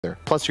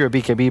Plus, you're a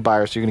BKB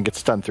buyer, so you're going to get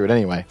stunned through it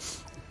anyway.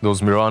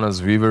 Those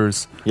Miranas,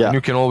 Weavers, and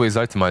you can always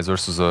itemize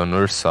versus an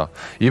Ursa.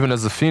 Even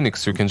as a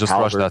Phoenix, you can just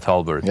rush that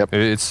Halberd. Yep.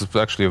 It's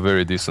actually a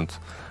very decent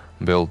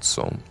build,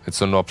 so it's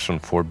an option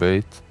for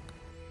bait.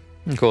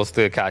 Of course,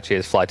 the catch here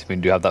is FlyToMoon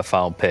do have that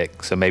final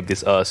pick, so maybe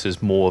this Ursa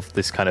is more of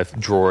this kind of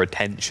draw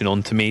attention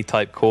onto me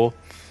type core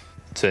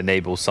to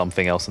enable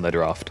something else in the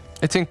draft.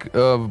 I think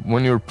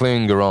when you're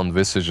playing around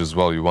Visage as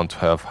well, you want to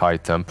have high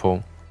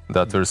tempo.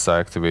 That Ursa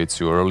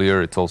activates you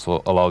earlier. It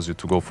also allows you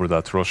to go for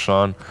that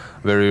Roshan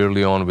very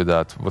early on with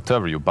that,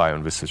 whatever you buy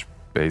on Visage,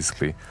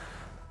 basically.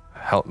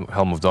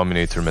 Helm of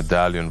Dominator,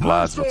 Medallion,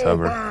 Vlad,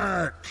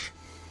 whatever.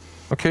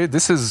 Okay,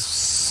 this is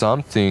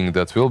something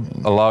that will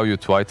allow you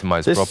to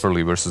itemize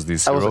properly versus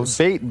these heroes.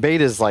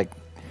 Bait is like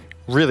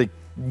really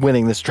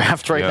winning this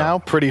draft right now,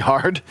 pretty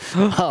hard.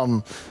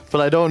 But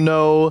I don't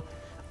know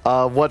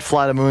what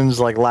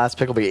FlyToMoon's like last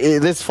pick will be.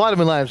 This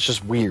FlyToMoon line is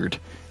just weird.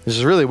 This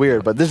is really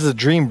weird, but this is a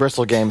dream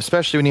Bristle game,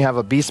 especially when you have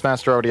a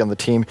Beastmaster already on the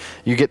team.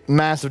 You get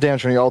massive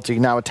damage from your ulti,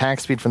 now attack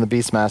speed from the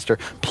Beastmaster,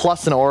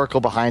 plus an Oracle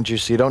behind you,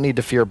 so you don't need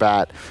to fear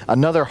Bat.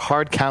 Another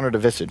hard counter to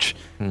Visage,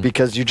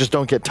 because you just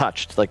don't get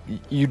touched. Like,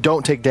 you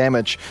don't take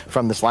damage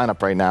from this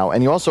lineup right now.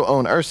 And you also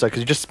own Ursa, because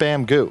you just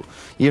spam goo.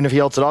 Even if he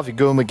ults it off, you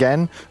goo him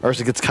again.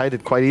 Ursa gets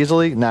kited quite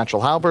easily.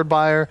 Natural Halberd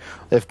buyer.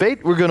 If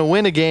Bait were going to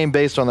win a game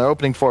based on their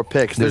opening 4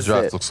 picks, this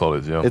draft looks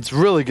solid, yeah. It's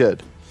really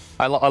good.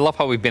 I love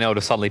how we've been able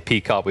to suddenly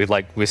peak up.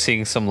 We're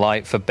seeing some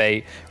light for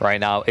Bait right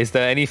now. Is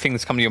there anything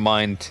that's come to your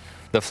mind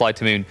that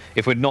FlyToMoon,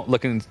 if we're not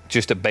looking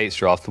just at Bait's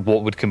draft,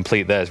 what would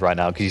complete theirs right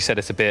now? Because you said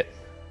it's a bit,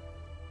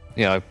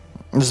 you know,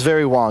 it's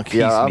very wonky.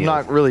 Yeah, I'm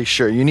not really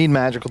sure. You need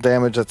magical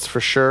damage, that's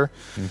for sure.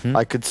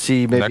 I could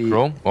see maybe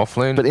Necro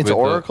offlane, but it's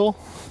Oracle.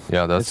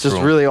 Yeah, that's it's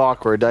just really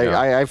awkward.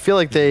 I feel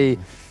like they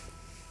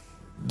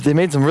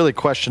made some really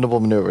questionable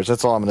maneuvers.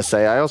 That's all I'm going to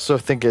say. I also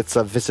think it's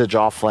a Visage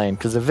off lane,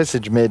 because a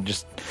Visage mid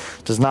just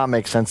does not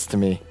make sense to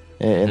me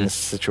in this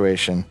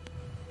situation.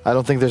 I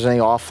don't think there's any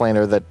off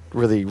laner that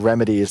really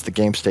remedies the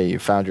game state you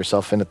found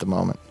yourself in at the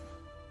moment.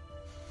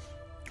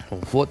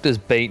 What does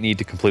Bait need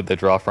to complete their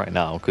draft right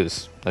now?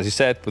 Because, as you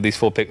said, with these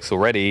 4 picks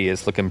already,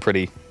 it's looking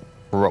pretty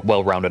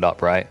well rounded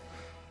up, right?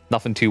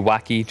 Nothing too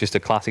wacky, just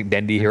a classic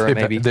Dendi hero,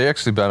 maybe? They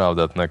actually ban out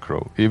that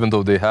Necro. Even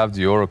though they have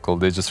the Oracle,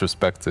 they just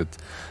respect it.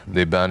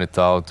 They ban it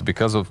out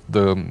because of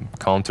the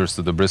counters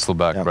to the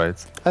Bristleback,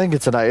 right? I think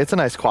it's a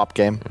nice Quap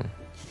game.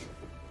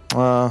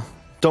 Don't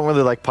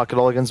really like Puck at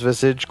all against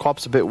Visage.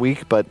 Quap's a bit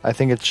weak, but I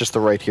think it's just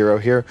the right hero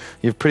here.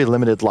 You have pretty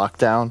limited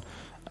lockdown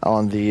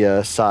on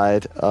the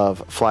side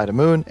of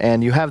FlyToMoon,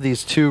 and you have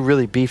these 2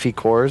 really beefy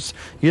cores.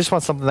 You just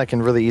want something that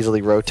can really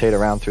easily rotate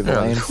around through the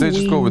lane. They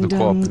just go with the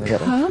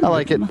Quap. I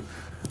like it.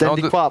 Now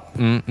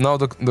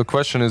the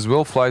question is,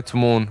 will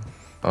FlyToMoon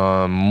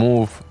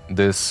move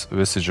this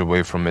Visage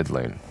away from mid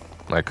lane?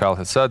 Like Kyle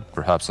has said,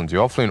 perhaps on the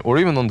off lane or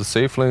even on the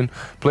safe lane,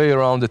 play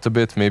around it a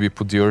bit, maybe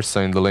put the Ursa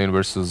in the lane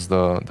versus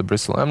the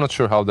Bristle. I'm not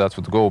sure how that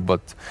would go,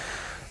 but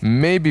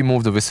maybe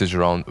move the Visage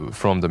around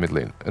from the mid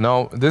lane.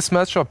 Now, this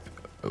matchup,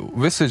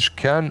 Visage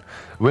can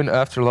win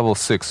after level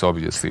 6,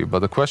 obviously, but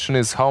the question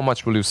is, how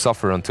much will you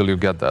suffer until you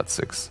get that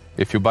 6?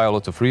 If you buy a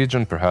lot of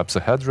regen, perhaps a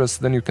headdress,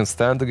 then you can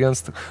stand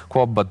against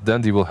Quap, but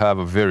Dendi will have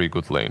a very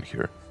good lane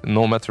here.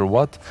 No matter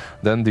what,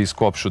 then these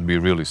Quap should be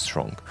really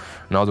strong.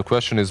 Now the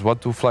question is,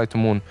 what do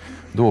FlyToMoon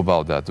do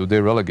about that? Do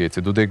they relegate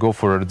it? Do they go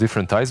for a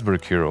different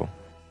Iceberg hero?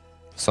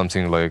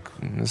 Something like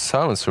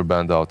Silencer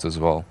banned out as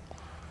well.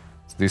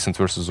 It's decent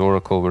versus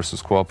Oracle,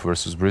 versus Quap,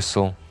 versus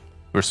Bristle,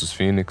 versus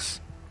Phoenix.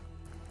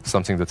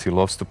 Something that he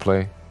loves to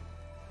play.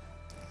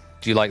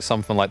 Do you like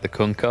something like the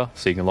Kunkka,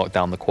 so you can lock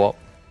down the Quap,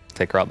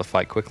 take her out the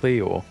fight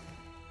quickly, or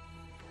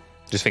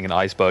just thinking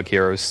Iceberg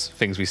heroes,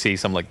 things we see,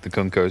 some like the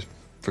Kunkkas,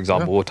 for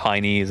example, or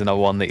Tiny is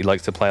another one that he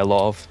likes to play a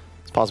lot of?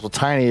 It's possible.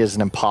 Tiny is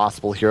an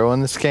impossible hero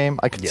in this game.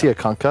 I could see a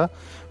Kunkka,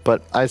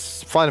 but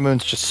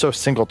FlyToMoon's just so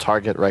single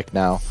target right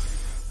now.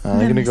 I'm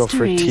going to go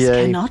for a TA.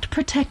 Cannot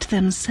protect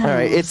themselves. All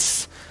right,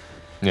 it's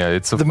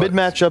the mid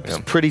matchup is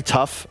pretty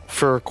tough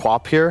for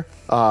Quap here.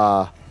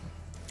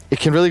 It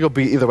can really go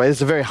either way.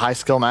 It's a very high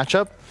skill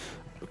matchup.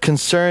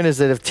 Concern is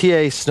that if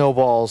TA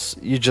snowballs,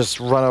 you just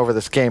run over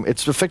this game.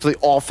 It's effectively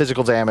all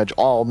physical damage,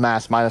 all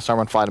mass minus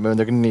armor on FlyToMoon.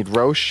 They're going to need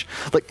Roche.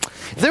 Like,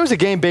 if there was a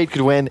game Bait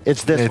could win,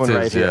 it's this one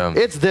right here.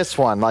 It's this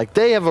one. Like,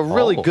 they have a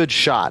really good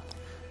shot.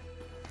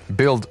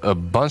 Build a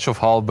bunch of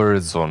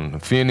halberds on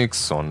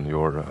Phoenix, on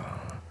your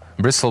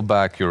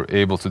Bristleback. You're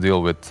able to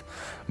deal with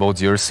both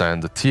the Ursa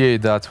and the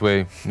TA that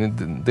way.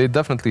 They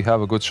definitely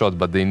have a good shot,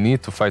 but they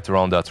need to fight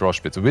around that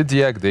Roche pit. With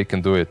the egg, they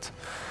can do it.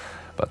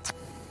 But,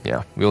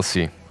 yeah, we'll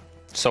see.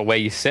 So where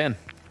you sitting?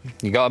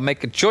 You got to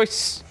make a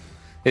choice.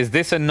 Is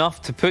this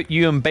enough to put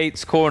you in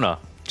Bait's corner?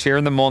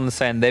 Cheering them on and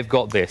saying they've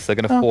got this. They're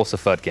going to force a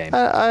third game.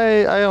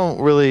 I don't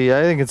really...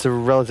 I think it's a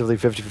relatively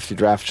 50-50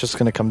 draft. It's just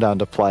going to come down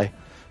to play.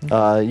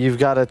 You've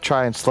got to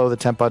try and slow the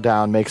tempo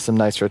down, make some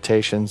nice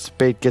rotations.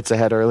 Bait gets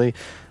ahead early.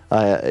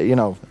 You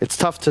know, it's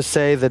tough to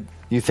say that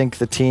you think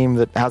the team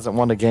that hasn't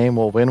won a game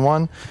will win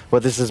one,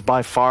 but this is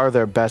by far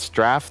their best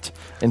draft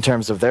in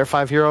terms of their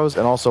 5 heroes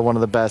and also one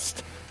of the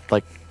best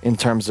like in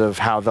terms of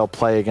how they'll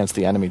play against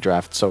the enemy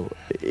draft. So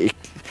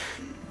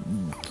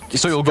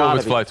you'll go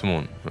with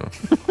FlyToMoon.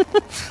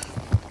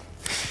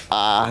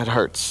 It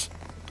hurts.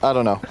 I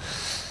don't know.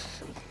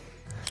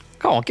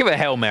 Come on, give it a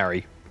Hail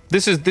Mary.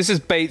 This is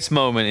Bates'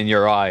 moment in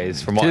your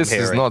eyes, from what I'm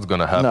hearing. Kiss is not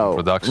going to happen. No,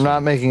 production. I'm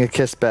not making a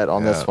kiss bet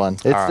on this one.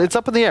 It's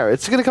up in the air.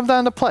 It's going to come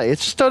down to play.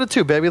 It's just Dota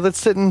 2, baby. Let's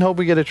sit and hope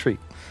we get a treat.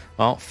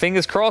 Well,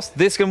 fingers crossed,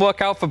 this can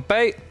work out for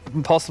Bait.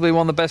 Possibly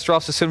one of the best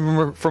drafts we've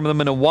seen from them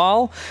in a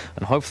while.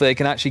 And hopefully they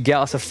can actually get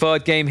us a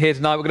third game here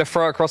tonight. We're going to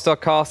throw it across our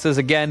casters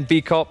again.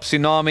 B-Cop,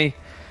 Tsunami.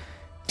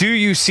 Do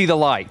you see the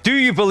light? Do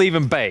you believe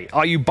in Bait?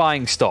 Are you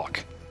buying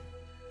stock?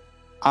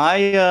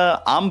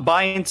 I'm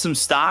buying some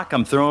stock.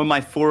 I'm throwing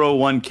my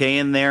 401k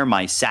in there.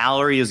 My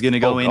salary is going to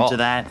go into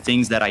that.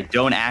 Things that I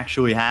don't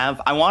actually have.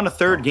 I want a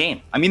third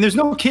game. I mean, there's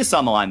no Kiss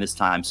on the line this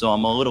time, so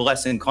I'm a little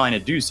less inclined to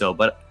do so.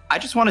 But I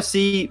just want to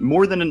see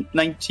more than a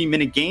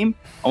 19-minute game.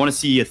 I want to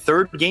see a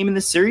third game in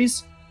this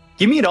series.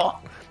 Give me it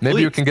all. Maybe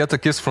please. You can get a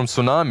kiss from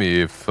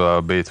Tsunami if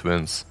Bait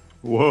wins.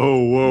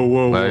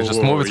 Whoa.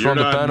 Just move it from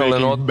the panel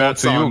and not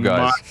to you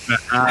guys.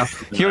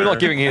 You're not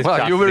giving his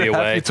you were away.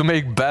 happy to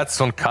make bets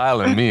on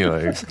Kyle and me.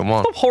 Like, come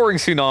on. Stop whoring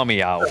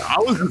Tsunami out. I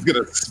was just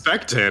gonna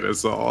spectate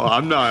us all.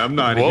 I'm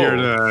not here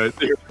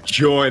to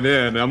join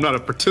in. I'm not a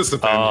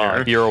participant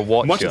here. You're a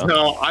watcher. Much as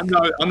hell, I'm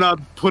not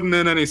putting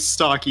in any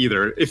stock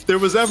either. If there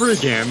was ever a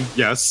game,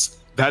 yes,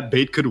 that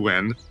Bait could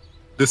win.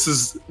 This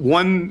is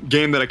one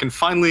game that I can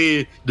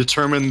finally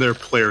determine their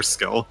player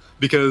skill,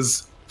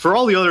 because for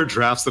all the other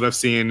drafts that I've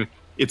seen,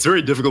 it's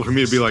very difficult for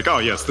me to be like, oh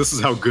yes, this is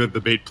how good the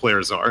Bait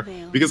players are,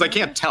 because I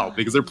can't tell,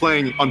 because they're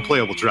playing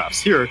unplayable drafts.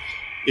 Here,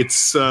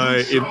 it's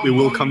it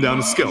will come down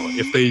to skill.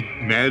 If they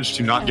manage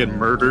to not get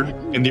murdered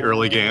in the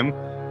early game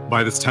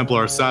by this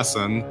Templar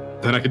assassin,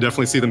 then I could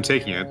definitely see them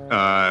taking it.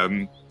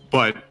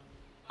 But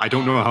I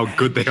don't know how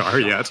good they are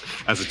yet.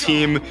 As a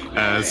team,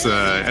 as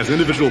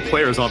individual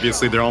players,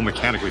 obviously they're all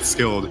mechanically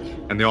skilled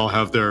and they all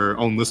have their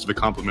own list of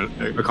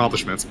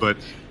accomplishments, but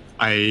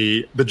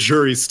the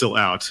jury's still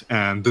out,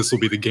 and this will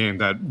be the game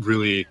that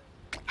really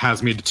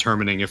has me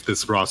determining if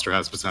this roster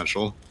has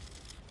potential.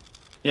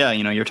 Yeah,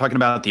 you're talking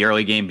about the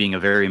early game being a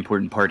very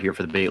important part here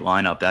for the Bait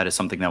lineup. That is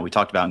something that we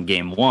talked about in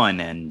game 1,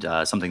 and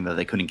something that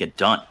they couldn't get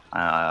done.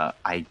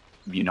 I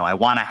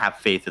want to have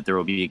faith that there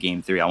will be a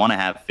game 3. I want to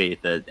have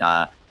faith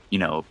that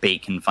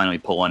Bait can finally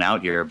pull one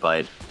out here.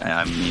 But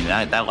I mean,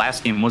 that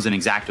last game wasn't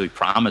exactly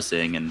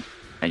promising, and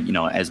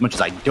as much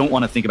as I don't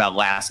want to think about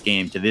last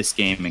game to this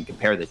game and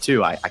compare the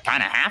two, I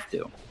kind of have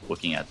to,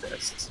 looking at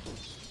this.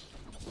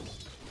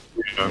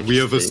 We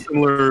have a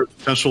similar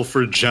potential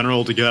for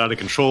General to get out of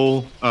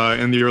control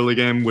in the early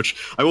game, which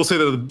I will say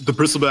that the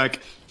Bristleback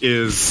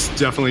is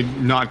definitely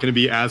not going to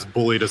be as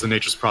bullied as a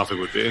Nature's Prophet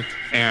would be.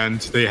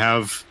 And they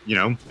have,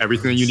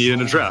 everything that you need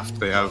in a draft.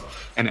 They have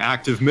an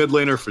active mid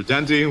laner for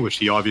Dendi, which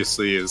he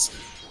obviously is.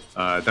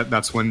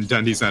 That's when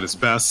Dendi's at his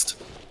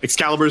best.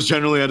 Excalibur is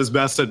generally at his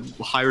best at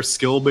higher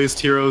skill-based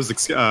heroes.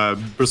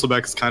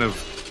 Bristleback is kind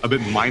of a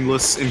bit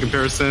mindless in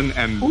comparison,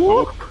 and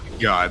oh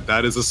god,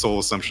 that is a soul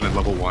assumption at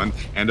level 1,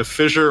 and a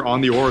fissure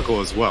on the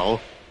Oracle as well.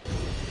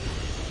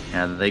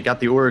 Yeah, they got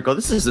the Oracle.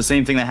 This is the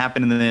same thing that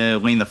happened in the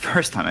lane the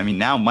first time. I mean,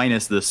 now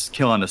minus this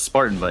kill on the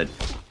Spartan, but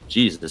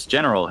geez, this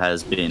General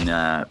has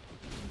been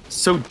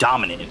so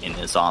dominant in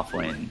this off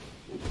lane.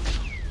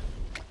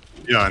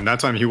 Yeah, and that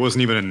time he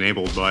wasn't even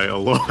enabled by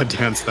Aloha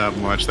Dance that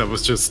much. That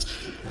was just...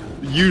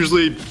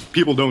 Usually,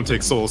 people don't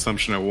take Soul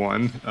Assumption at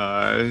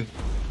 1,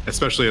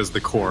 especially as the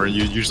core.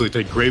 You usually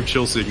take Grave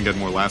Chill so you can get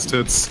more last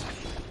hits,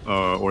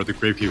 or the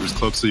Gravekeeper's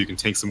Club so you can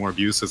take some more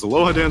abuse. As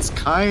Aloha Dance,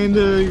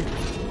 kinda...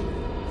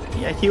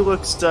 Yeah, he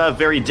looks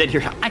very dead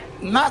here. I'm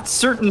not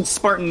certain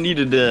Spartan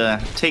needed to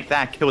take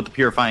that kill with the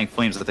Purifying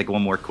Flames. I think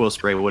one more Quill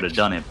Spray would have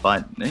done it,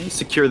 but they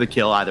secure the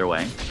kill either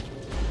way.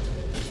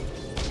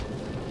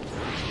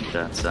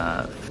 That's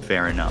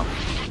fair enough.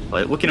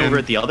 But looking over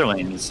at the other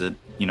lanes,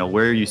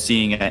 where are you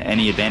seeing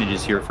any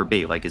advantages here for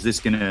Bait? Like, is this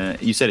gonna?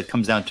 You said it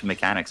comes down to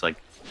mechanics. Like,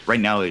 right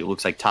now it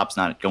looks like top's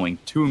not going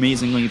too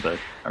amazingly, but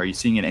are you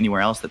seeing it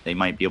anywhere else that they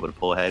might be able to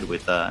pull ahead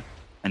with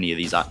any of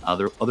these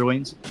other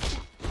lanes?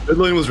 Mid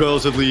lane was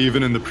relatively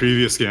even in the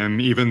previous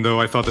game, even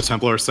though I thought the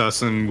Templar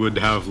Assassin would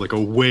have like a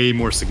way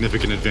more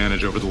significant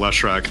advantage over the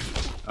Leshrac.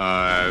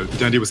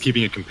 Dendi was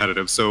keeping it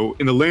competitive, so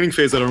in the laning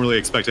phase I don't really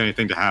expect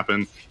anything to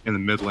happen in the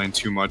mid lane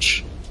too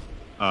much.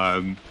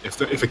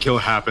 If a kill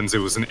happens, it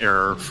was an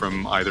error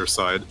from either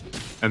side.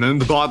 And then in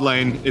the bot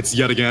lane, it's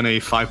yet again a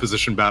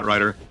 5-position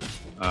Batrider,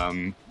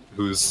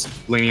 who's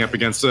laning up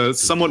against a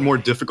somewhat more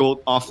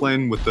difficult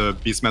offlane with the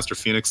Beastmaster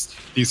Phoenix.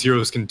 These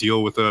heroes can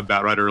deal with a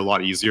Batrider a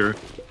lot easier,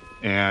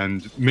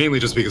 and mainly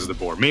just because of the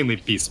board. Mainly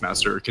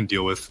Beastmaster can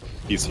deal with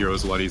these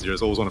heroes a lot easier.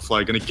 As always on a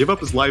fly, gonna give up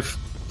his life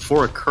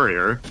for a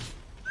courier.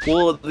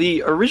 Well,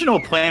 the original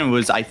plan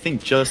was, I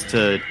think, just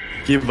to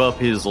give up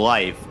his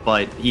life,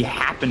 but he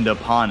happened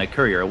upon a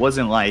courier. It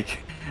wasn't like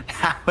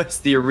that was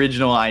the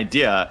original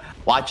idea,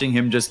 watching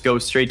him just go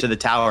straight to the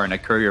tower and a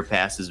courier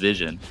pass his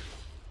vision.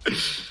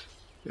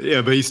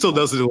 Yeah, but he still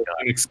does it in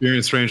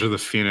experience range of the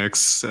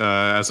Phoenix,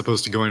 as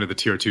opposed to going to the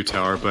tier 2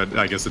 tower, but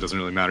I guess it doesn't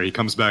really matter. He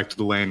comes back to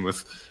the lane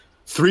with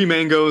 3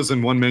 mangoes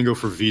and 1 mango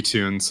for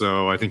VTune,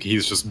 so I think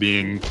he's just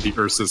being the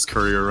Ursus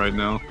courier right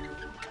now.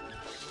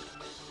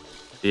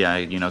 Yeah,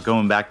 you know,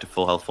 going back to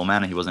full health, full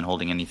mana, he wasn't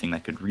holding anything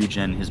that could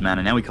regen his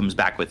mana. Now he comes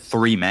back with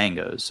 3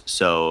 mangoes.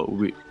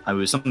 So I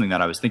was something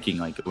that I was thinking,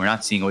 like, we're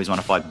not seeing Always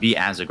Wanna Fly be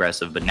as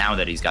aggressive, but now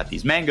that he's got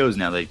these mangoes,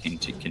 now they can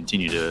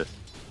continue to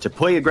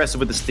play aggressive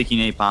with the sticky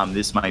napalm.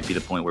 This might be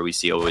the point where we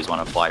see Always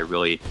Wanna Fly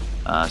really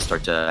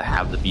start to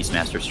have the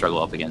Beastmaster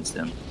struggle up against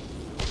him.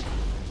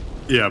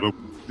 Yeah, but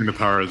in the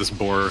power of this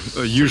boar,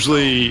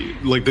 usually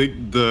like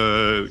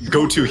the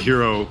go-to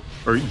hero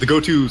or the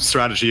go-to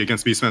strategy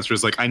against Beastmaster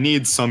is like, I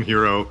need some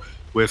hero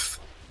with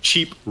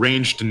cheap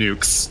ranged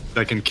nukes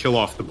that can kill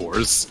off the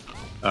boars,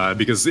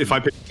 because if I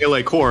pick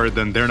melee core,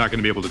 then they're not going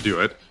to be able to do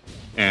it,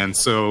 and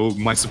so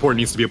my support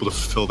needs to be able to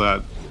fulfill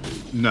that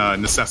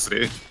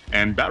necessity.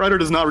 And Batrider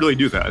does not really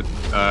do that.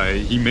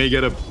 He may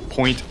get a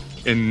point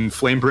in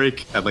Flame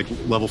Break at like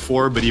level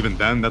 4, but even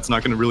then, that's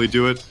not going to really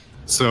do it.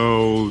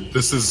 So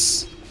this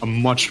is a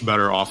much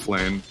better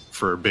offlane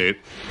for Bait,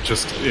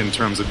 just in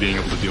terms of being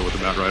able to deal with the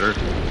Batrider.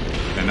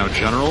 And now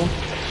General,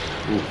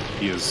 ooh,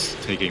 he is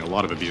taking a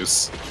lot of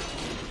abuse.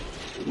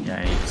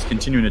 Yeah, he's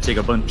continuing to take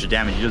a bunch of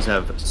damage. He does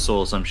have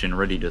Soul Assumption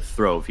ready to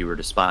throw if he were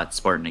to spot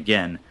Spartan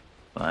again,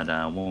 but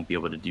won't be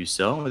able to do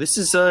so. This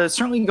is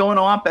certainly going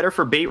a lot better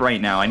for Bait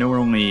right now. I know we're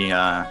only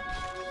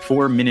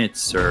 4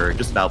 minutes or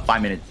just about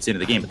 5 minutes into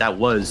the game, but that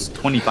was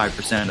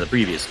 25% of the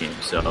previous game,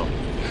 so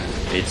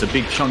it's a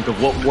big chunk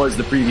of what was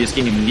the previous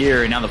game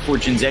here. And now the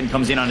Fortune's End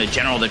comes in on a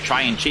General to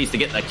try and chase to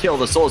get the kill.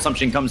 The Soul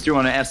Assumption comes through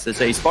on an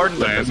SSA Spartan,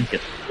 but doesn't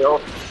get the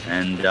kill.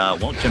 And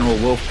well, General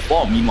will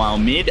fall. Meanwhile,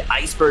 mid,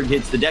 Iceberg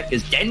hits the deck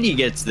as Dendy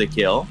gets the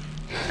kill.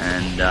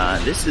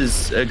 And this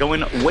is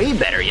going way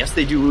better. Yes,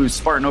 they do lose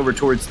Spartan over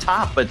towards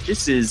top, but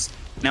this is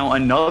now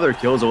another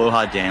kill as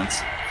Aloha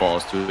Dance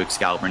falls to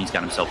Excalibur, and he's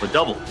got himself a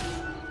double.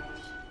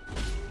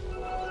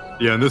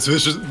 Yeah, and this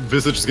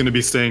Visage is going to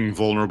be staying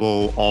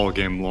vulnerable all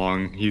game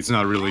long. He's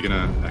not really going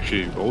to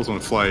actually Always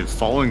Wanna Fly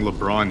following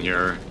LeBron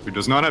here, who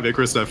does not have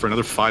Icarus Death for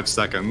another 5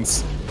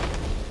 seconds.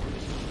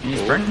 He's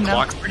burning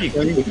out pretty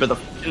good for the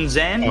Fortune's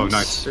End. Oh,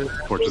 nice.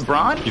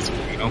 LeBron?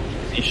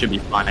 He should be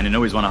fine, and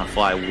Always Wanna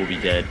Fly will be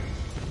dead.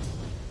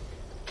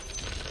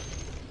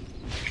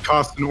 It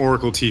costs an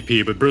Oracle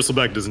TP, but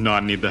Bristleback does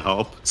not need the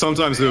help.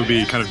 Sometimes it would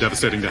be kind of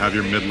devastating to have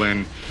your mid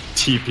lane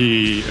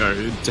TP,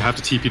 to have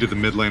to TP to the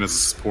mid lane as a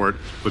support,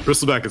 but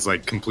Bristleback is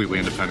like completely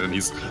independent.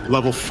 He's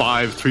level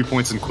 5, 3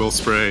 points in Quill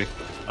Spray.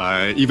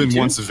 Even V2?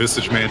 Once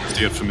Visage manages to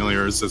get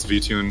familiars, as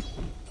VTune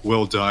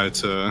will die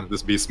to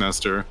this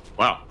Beastmaster.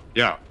 Wow,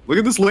 yeah, look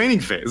at this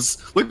laning phase.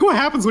 Look what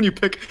happens when you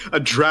pick a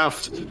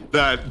draft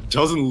that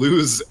doesn't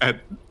lose at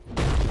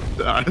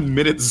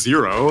minute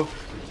 0.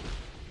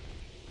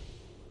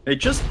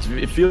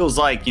 It feels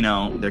like, you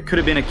know, there could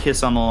have been a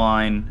kiss on the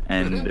line,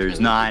 and there's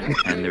not,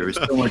 and there was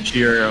so much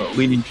here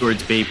leaning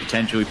towards Bait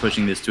potentially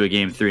pushing this to a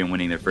game 3 and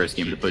winning their first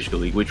game of the Pushka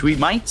League, which we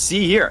might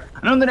see here.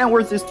 I know the net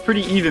worth is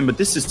pretty even, but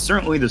this is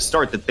certainly the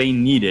start that they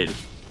needed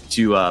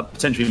to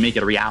potentially make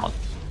it a reality.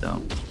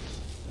 So.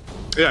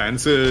 Yeah,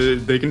 and so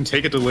they can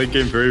take it to late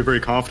game very,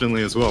 very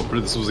confidently as well.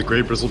 This was a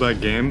great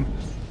Bristleback game.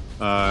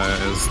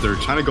 As they're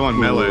trying to go on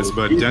melees,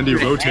 but Dendy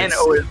rotates. And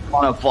Always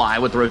Wanna Fly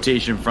with the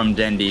rotation from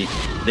Dendy.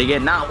 They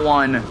get not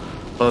 1,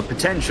 but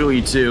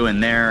potentially 2,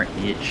 and there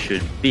it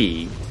should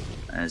be,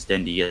 as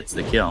Dendy gets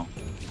the kill.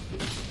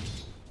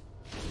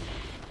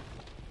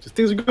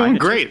 Things are going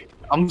great.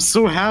 I'm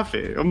so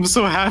happy. I'm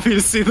so happy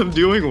to see them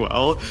doing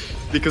well,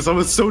 because I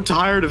was so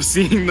tired of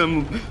seeing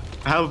them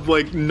have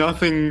like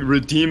nothing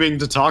redeeming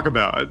to talk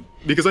about,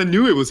 because I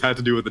knew it had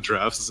to do with the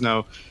drafts. So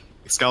now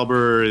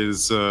Excalibur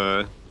is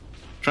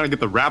trying to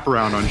get the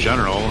wraparound on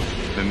General,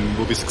 and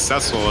will be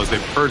successful as they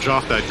purge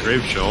off that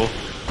Grave Chill.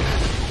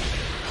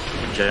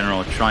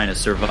 General trying to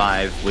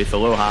survive with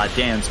Aloha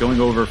Dance going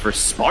over for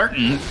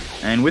Spartan,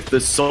 and with the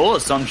Soul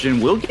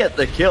Assumption will get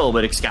the kill,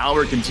 but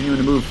Excalibur continuing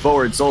to move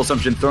forward. Soul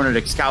Assumption thrown at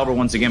Excalibur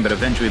once again, but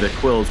eventually the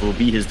Quills will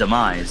be his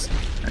demise,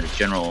 as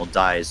General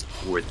dies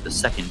for the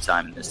 2nd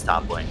time in this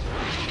top lane.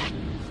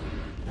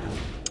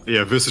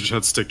 Yeah, Visage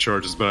had stick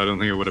charges, but I don't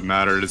think it would have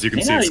mattered. As you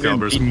can see,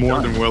 Excalibur's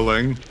more than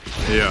willing.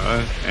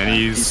 Yeah, and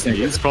he's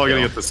probably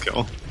going to get this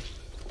kill.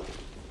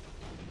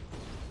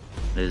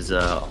 There's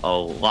a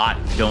lot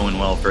going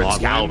well for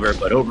Excalibur,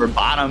 but over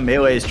bottom,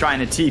 Melee is trying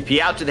to TP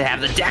out. Do they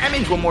have the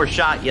damage? One more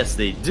shot. Yes,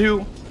 they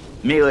do.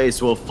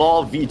 Melees will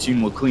fall.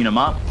 VTune will clean them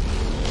up.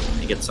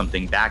 They get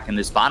something back in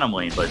this bottom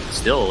lane, but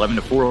still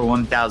 11-4,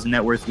 1,000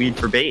 net worth lead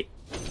for Bait.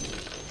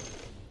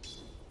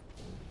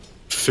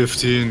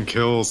 15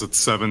 kills at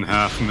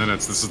 7.5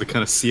 minutes. This is the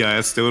kind of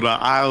CIS Dota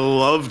I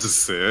love to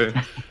see.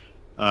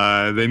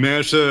 They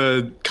managed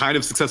to kind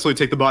of successfully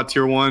take the bot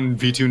tier 1.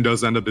 VTune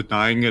does end up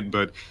denying it,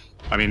 but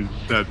I mean,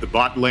 the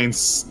bot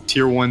lane's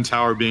tier 1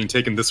 tower being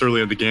taken this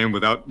early in the game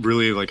without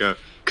really like a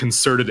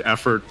concerted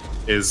effort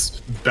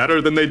is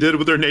better than they did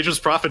with their Nature's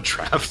Prophet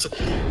draft.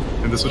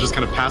 And this was just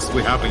kind of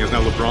passively happening as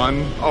now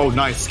LeBron, oh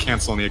nice,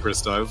 cancel on the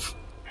Icarus dive.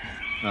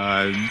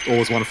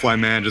 Always want to fly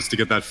manages to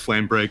get that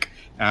flame break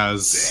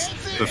as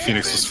the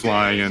Phoenix was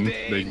flying and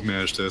they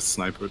managed to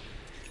snipe it.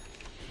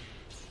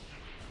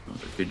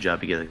 Good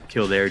job to get a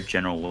kill there.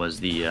 General was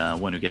the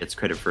one who gets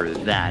credit for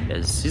that,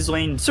 as his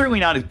lane certainly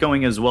not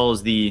going as well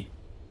as the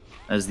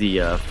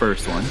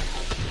first one,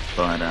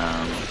 but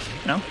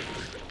you know,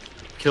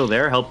 kill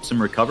there helps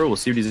him recover. We'll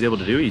see what he's able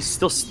to do. He's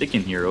still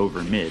sticking here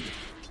over mid,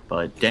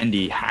 but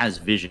Dendi has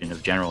vision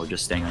of General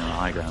just staying on the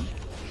high ground.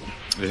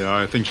 Yeah,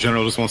 I think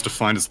General just wants to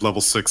find his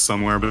level 6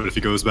 somewhere, but if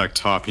he goes back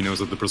top, he knows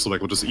that the Bristleback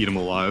will just eat him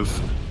alive.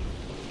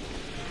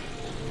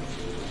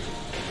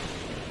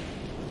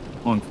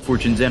 On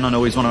Fortune's End on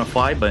Always Want to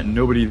Fly, but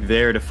nobody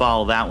there to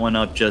follow that one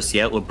up just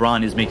yet.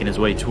 LeBron is making his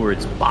way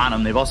towards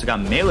bottom. They've also got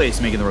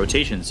Melee's making the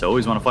rotation, so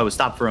Always Want to Fly was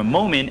stopped for a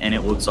moment, and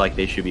it looks like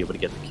they should be able to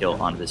get the kill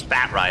onto this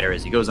Bat Rider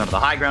as he goes onto the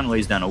high ground,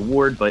 lays down a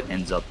ward, but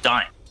ends up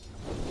dying.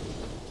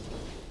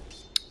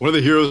 One of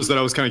the heroes that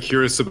I was kind of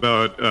curious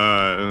about,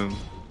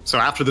 so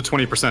after the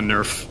 20%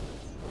 nerf,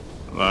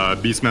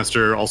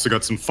 Beastmaster also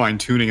got some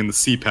fine-tuning in the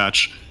C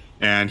patch,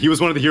 and he was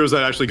one of the heroes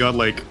that actually got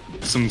like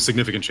some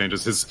significant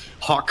changes. His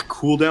Hawk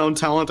cooldown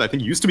talent, I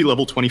think, used to be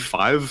level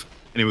 25,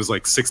 and it was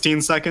like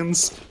 16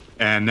 seconds,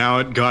 and now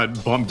it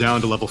got bumped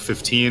down to level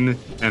 15,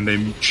 and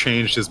they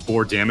changed his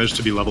board damage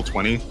to be level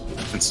 20.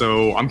 And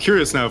so I'm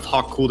curious now if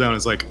Hawk cooldown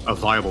is like a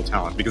viable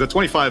talent, because at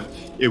 25,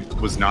 it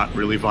was not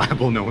really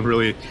viable. No one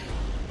really...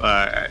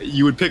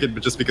 you would pick it,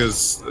 but just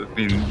because, I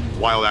mean,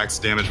 Wild Axe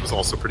damage was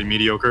also pretty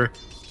mediocre.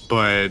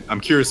 But I'm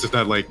curious if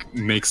that like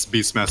makes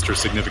Beastmaster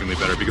significantly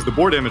better, because the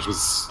board damage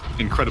was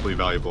incredibly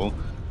valuable.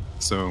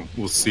 So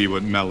we'll see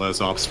what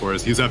Melez opts for,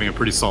 as he's having a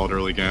pretty solid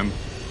early game.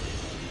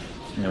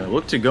 Yeah,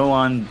 look to go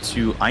on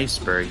to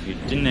Iceberg. You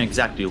didn't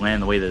exactly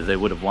land the way that they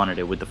would have wanted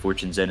it with the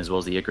Fortune's End as well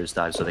as the Icarus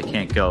dive, so they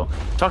can't go.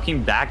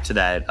 Talking back to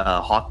that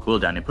Hawk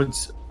cooldown, it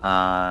puts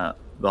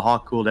the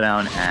Hawk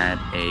cooldown at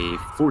a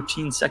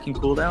 14-second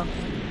cooldown.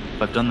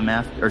 If I've done the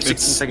math, or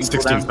 16-second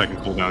cooldown. 16-second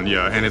cooldown,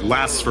 yeah, and it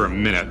lasts for a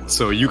minute,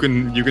 so you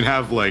can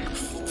have like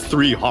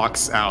 3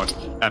 Hawks out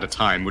at a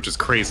time, which is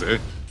crazy.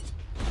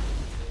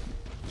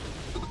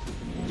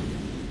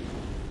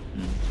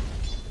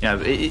 Yeah,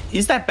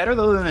 is that better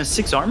though than a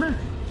 6 armor?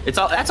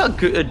 That's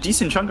a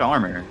decent chunk of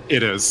armor.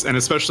 It is, and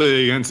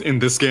especially in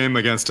this game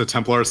against a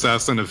Templar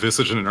Assassin, a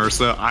Visage, and an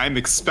Ursa, I'm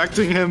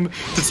expecting him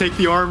to take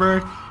the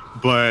armor.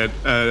 But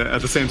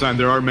at the same time,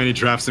 there are many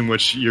drafts in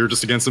which you're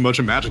just against a bunch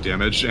of magic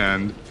damage,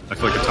 and I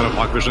feel like a ton of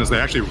Hawk Vision as they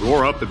actually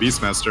roar up the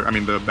Beastmaster, I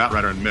mean the Bat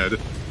Rider in mid.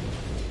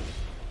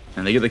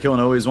 And they get the kill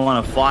and Always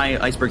Want to Fly.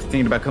 Iceberg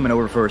thinking about coming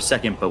over for a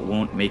second, but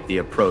won't make the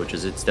approach,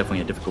 as it's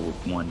definitely a difficult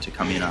one to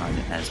come in on,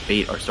 as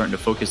Bait are starting to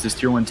focus this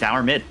tier 1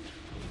 tower mid.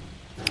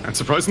 And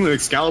surprisingly,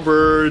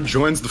 Excalibur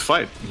joins the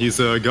fight. He's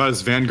got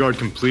his Vanguard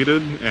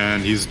completed,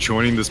 and he's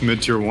joining this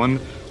mid tier 1.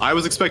 I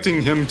was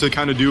expecting him to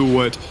kind of do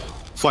what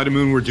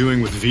FlyToMoon were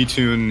doing with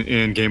VTune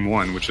in game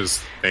 1, which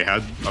is they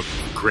had a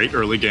great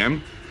early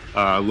game.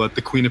 Let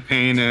the Queen of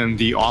Pain and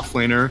the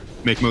offlaner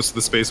make most of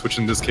the space, which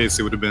in this case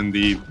it would have been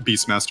the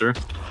Beastmaster.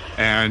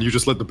 And you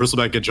just let the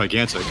Bristleback get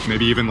gigantic.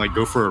 Maybe even like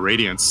go for a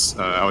Radiance.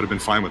 I would have been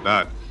fine with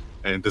that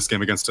in this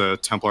game against a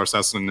Templar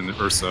Assassin and an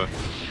Ursa.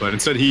 But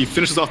instead he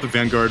finishes off the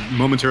Vanguard,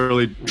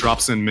 momentarily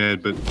drops in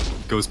mid, but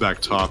goes back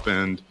top,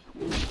 and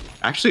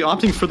actually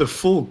opting for the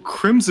full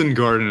Crimson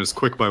Guard in his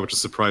quick buy, which is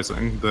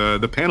surprising.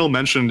 The panel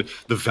mentioned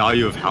the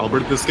value of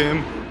Halberd this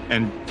game,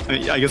 and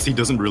I guess he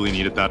doesn't really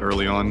need it that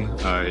early on.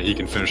 He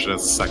can finish it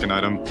as a second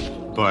item,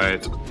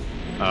 but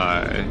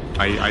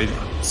I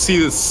see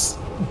this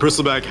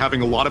Bristleback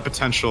having a lot of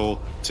potential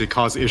to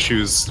cause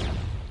issues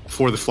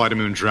for the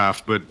FlyToMoon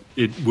draft, but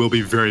it will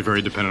be very,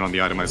 very dependent on the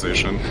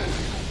itemization,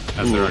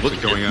 as they're actually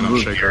going in on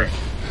Shaker.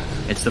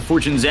 It's the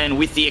Fortune's End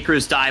with the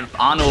Icarus dive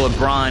onto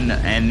LeBron,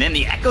 and then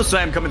the Echo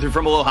Slam coming through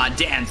from Aloha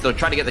Dance. They'll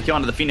try to get the kill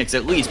onto the Phoenix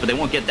at least, but they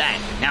won't get that.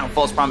 Now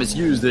False Promise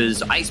used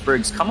as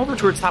Icebergs come over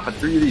towards top of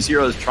 3 of these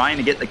heroes, trying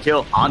to get the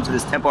kill onto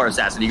this Templar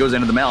Assassin. He goes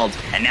into the meld,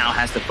 and now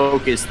has to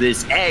focus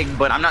this egg,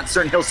 but I'm not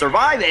certain he'll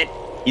survive it.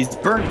 He's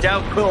burnt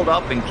out, quilled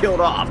up, and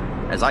killed off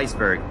as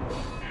Iceberg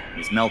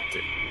is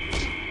melted.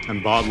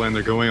 And bot lane,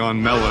 they're going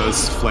on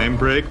Melez. Flame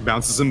Break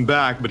bounces him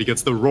back, but he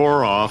gets the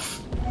roar off.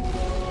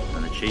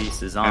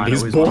 Chase is on. And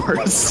he's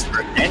boars.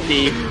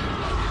 Andy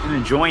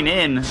gonna join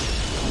in.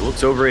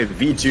 Looks over at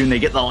V2, and they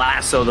get the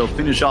lasso. They'll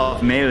finish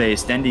off melee.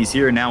 Stendy's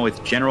here now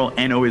with General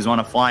and Always Want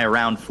to Fly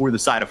around for the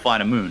side of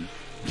FlyToMoon.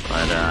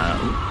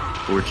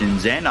 But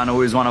Fortune's End on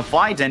Always Want to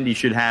Fly. Dendy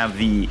should have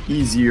the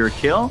easier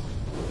kill.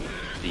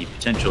 The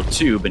potential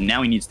to, but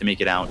now he needs to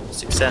make it out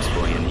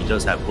successfully, and he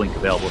does have Blink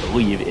available to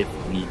leave if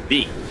need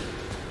be.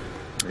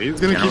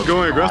 He's gonna keep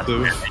going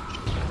aggressive.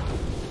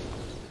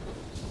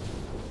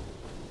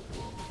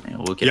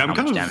 Look at how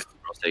much damage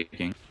they're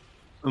taking.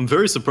 I'm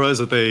very surprised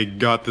that they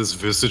got this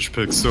Visage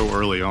pick so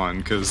early on,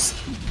 because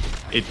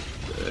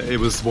it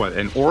was what,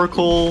 an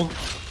Oracle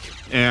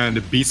and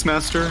a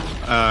Beastmaster,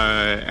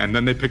 and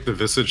then they picked the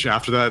Visage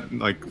after that,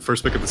 like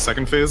first pick of the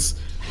second phase.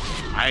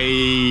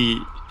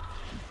 I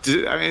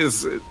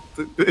mean,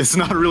 it's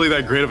not really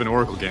that great of an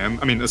Oracle game.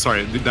 I mean,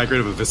 sorry, that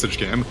great of a Visage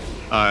game.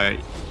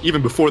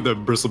 Even before the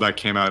Bristleback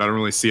came out, I don't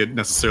really see it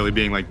necessarily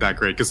being like that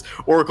great, because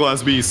Oracle,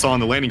 as we saw in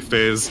the landing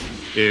phase,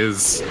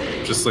 is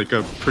just like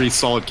a pretty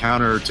solid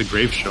counter to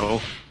Grave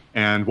Shell.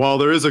 And while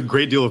there is a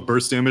great deal of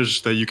burst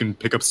damage that you can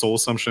pick up Soul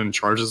Assumption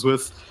charges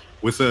with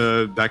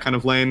that kind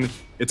of lane,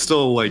 it's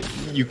still like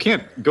you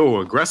can't go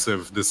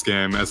aggressive this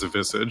game as a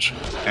Visage,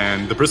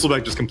 and the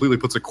Bristleback just completely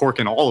puts a cork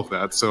in all of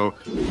that. So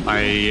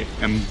I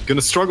am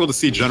gonna struggle to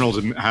see General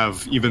to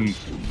have even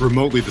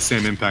remotely the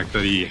same impact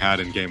that he had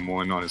in Game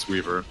 1 on his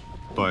Weaver,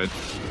 but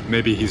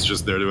maybe he's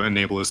just there to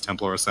enable his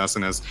Templar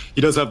Assassin, as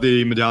he does have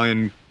the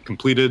medallion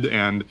completed,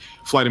 and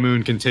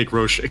FlyToMoon can take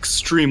Roche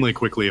extremely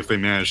quickly if they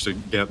manage to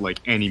get like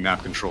any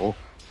map control.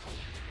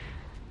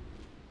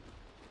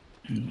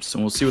 So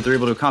we'll see what they're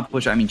able to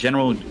accomplish. I mean,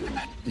 General,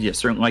 yeah,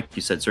 certainly, like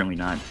you said, certainly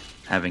not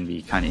having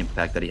the kind of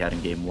impact that he had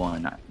in Game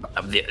 1.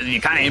 The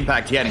kind of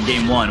impact he had in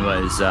Game 1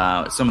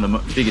 was some of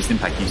the biggest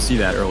impact. You see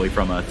that early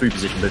from a 3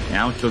 position, but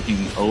now taking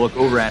a look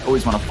over at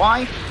Always Wanna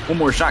Fly. One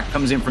more shot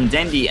comes in from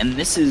Dendi, and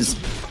this is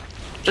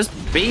just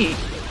bait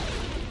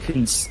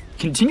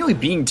continually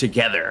being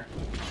together.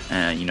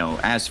 You know,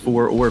 as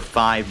 4 or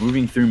 5,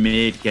 moving through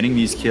mid, getting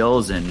these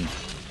kills, and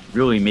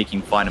really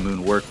making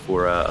FlyToMoon work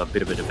for a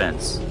bit of a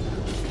defense.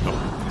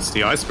 Oh, it's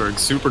the Iceberg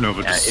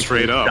Supernova just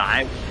straight up.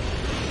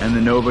 And the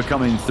Nova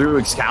coming through.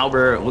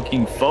 Excalibur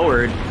looking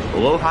forward.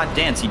 Below Hot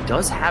Dance, he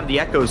does have the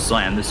Echo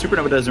Slam. The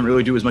Supernova doesn't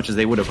really do as much as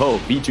they would have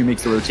hoped. V2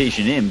 makes the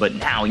rotation in, but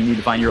now you need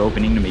to find your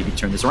opening to maybe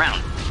turn this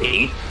around.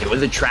 Bait, hit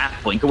with a trap,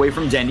 blink away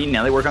from Dendi.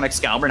 Now they work on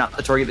Excalibur, not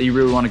the target that you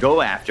really want to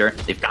go after.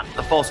 They've got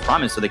the False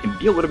Promise, so they can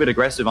be a little bit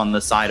aggressive on the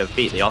side of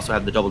Bait. They also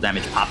have the double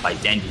damage pop by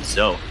Dendi,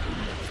 so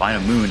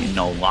FlyToMoon in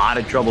a lot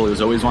of trouble. He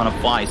was Always Wanna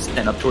Fly,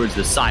 sent up towards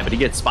the side, but he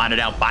gets spotted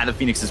out by the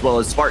Phoenix as well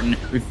as Spartan,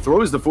 who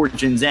throws the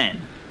Fortune's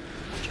End.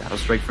 Shadow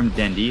Strike from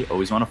Dendi.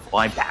 Always Wanna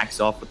Fly backs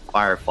off with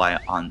Firefly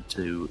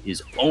onto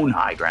his own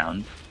high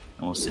ground,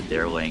 and will sit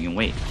there laying in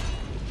wait.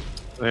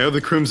 They have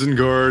the Crimson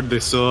Guard. They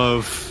still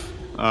have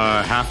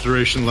half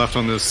duration left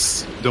on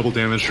this double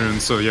damage rune,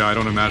 so yeah, I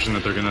don't imagine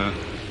that they're gonna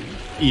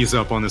ease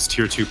up on this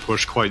tier 2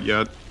 push quite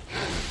yet.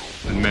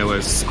 And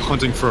Melee's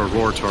hunting for a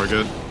roar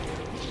target.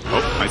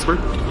 Oh, Iceberg.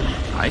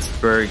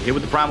 Iceberg hit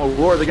with the Primal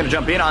Roar. They're going to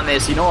jump in on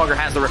this. He no longer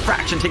has the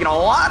Refraction, taking a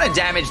lot of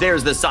damage.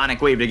 There's the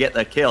Sonic Wave to get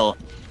the kill.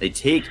 They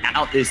take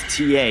out this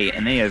TA,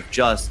 and they have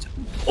just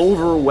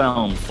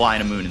overwhelmed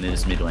FlyToMoon in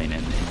this mid lane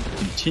and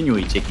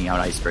continually taking out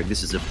Iceberg.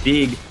 This is a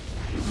big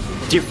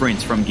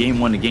difference from Game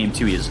 1 to Game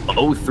 2. He is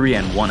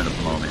 0-3-1 at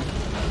the moment.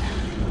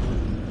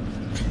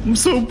 I'm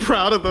so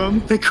proud of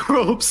them. They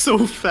grow up so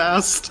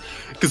fast.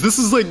 Because this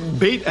is like,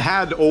 Bait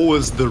had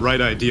always the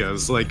right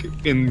ideas. Like,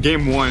 in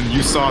Game 1,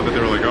 you saw that they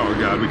were like, oh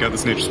god, we got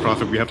this Nature's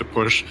Prophet, we have to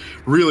push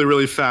really,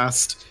 really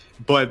fast.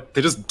 But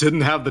they just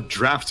didn't have the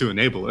draft to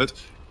enable it.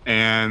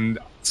 And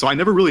so I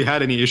never really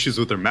had any issues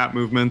with their map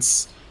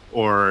movements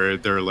or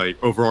their,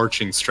 like,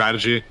 overarching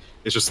strategy.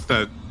 It's just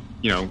that,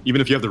 you know, even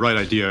if you have the right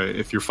idea,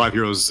 if your 5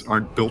 heroes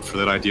aren't built for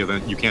that idea,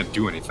 then you can't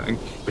do anything.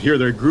 But here,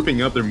 they're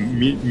grouping up, they're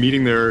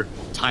meeting their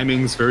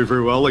timings very,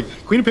 very well. Like,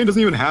 Queen of Pain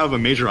doesn't even have a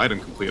major item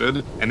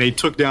completed, and they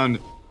took down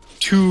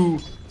 2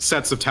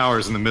 sets of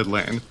towers in the mid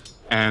lane.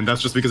 And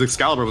that's just because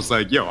Excalibur was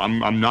like, yo,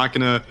 I'm not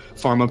gonna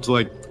farm up to,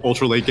 like,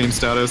 ultra late game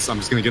status, I'm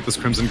just gonna get this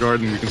Crimson Guard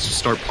and we can just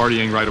start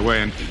partying right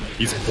away. And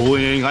he's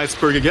bullying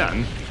Iceberg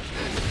again.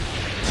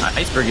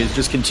 Iceberg is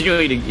just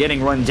continually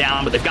getting run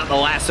down, but they've got the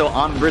lasso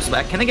on the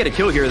Bristleback. Can they get a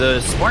kill here?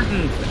 The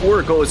Spartan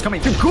Oracle is coming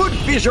through. Good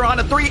fissure on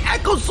a 3.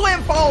 Echo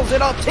Slam falls,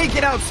 and I'll take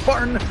it out.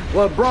 Spartan,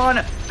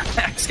 LeBron,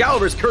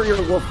 Excalibur's courier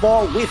will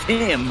fall with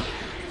him.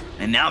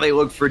 And now they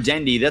look for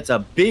Dendi. That's a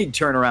big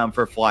turnaround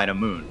for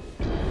FlyToMoon.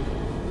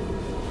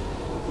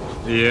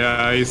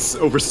 Yeah, he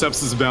oversteps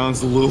his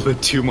bounds a little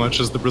bit too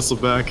much as the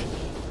Bristleback.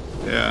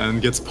 Yeah,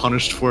 and gets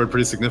punished for it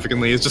pretty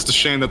significantly. It's just a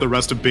shame that the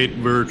rest of Bait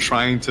were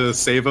trying to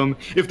save him.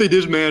 If they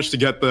did manage to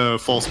get the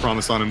False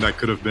Promise on him, that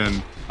could have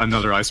been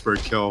another Iceberg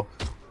kill.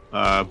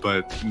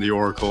 But the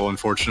Oracle,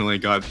 unfortunately,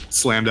 got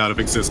slammed out of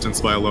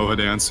existence by Aloha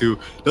Dance, who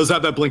does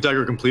have that Blink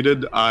Dagger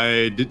completed.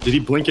 Did he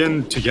blink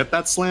in to get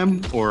that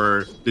slam,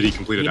 or did he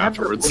complete it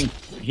afterwards?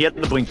 He had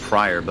the blink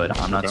prior, but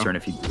I'm not certain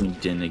if he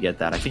blinked in to get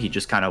that. I think he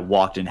just kind of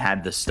walked and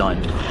had the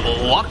stun.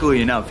 Luckily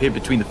enough, hit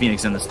between the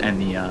Phoenix and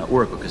the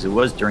Oracle, because it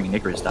was during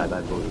Icarus dive, I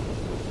believe.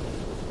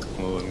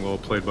 Well, and well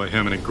played by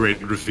him, and a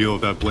great reveal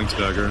of that Blink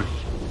Dagger.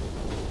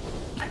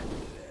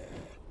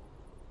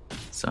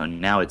 So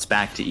now it's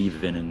back to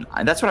even,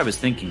 and that's what I was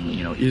thinking,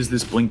 you know, is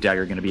this Blink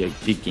Dagger going to be a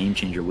big game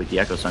changer with the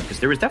Echo Sun? Because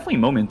there was definitely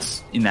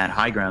moments in that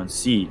high ground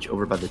siege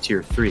over by the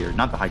tier 3, or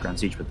not the high ground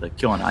siege, but the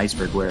kill on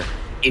Iceberg, where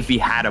if he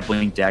had a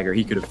Blink Dagger,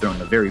 he could have thrown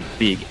a very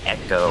big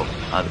Echo.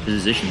 The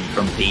positioning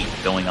from Bait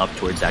going up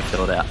towards that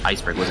kill to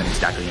Iceberg wasn't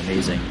exactly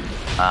amazing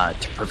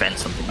to prevent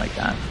something like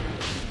that.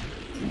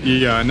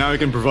 Yeah, now he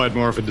can provide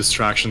more of a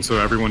distraction so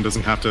everyone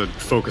doesn't have to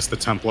focus the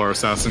Templar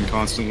Assassin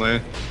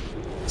constantly.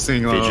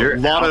 Seeing a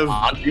lot of...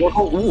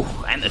 Ooh,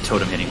 and the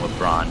totem hitting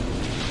LeBron.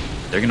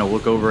 They're going to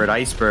look over at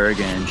Iceberg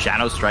and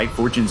Shadow Strike,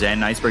 Fortune's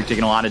End. Iceberg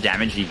taking a lot of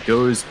damage. He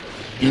goes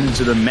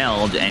into the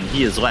meld, and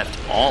he is left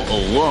all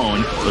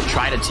alone. They'll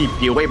try to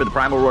TP away, but the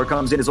Primal Roar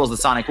comes in as well as the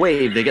Sonic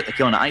Wave. They get the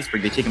kill on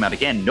Iceberg. They take him out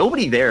again.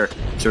 Nobody there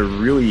to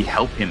really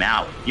help him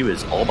out. He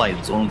was all by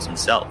his own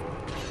himself.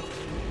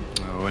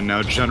 Oh, and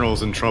now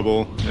General's in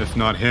trouble. If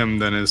not him,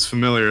 then his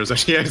familiars.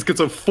 Actually, he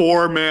gets a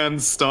 4-man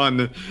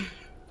stun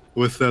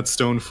with that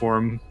stone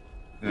form.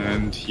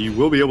 And he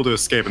will be able to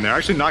escape. And they're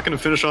actually not going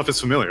to finish off his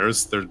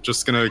familiars. They're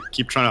just going to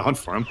keep trying to hunt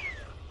for him.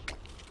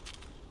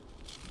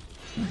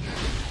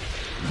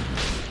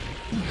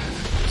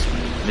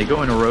 They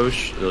go into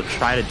Roche. They'll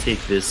try to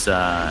take this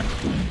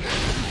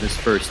this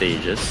first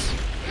Aegis.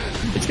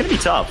 It's going to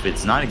be tough.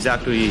 It's not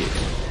exactly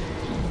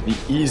the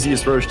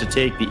easiest Roche to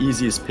take, the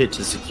easiest pit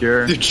to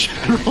secure.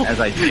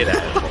 As I say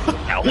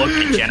that. Now look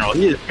at General.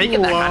 He is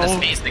taking that kind of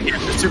space. Again,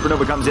 the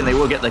Supernova comes in. They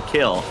will get the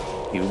kill.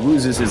 He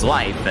loses his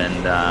life,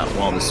 and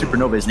well, the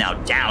Supernova is now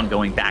down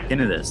going back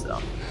into this,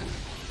 though.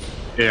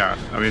 Yeah,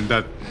 I mean,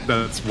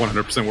 that's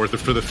 100% worth it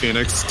for the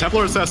Phoenix.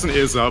 Templar Assassin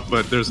is up,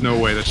 but there's no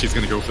way that she's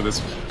going to go for this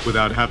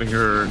without having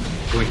her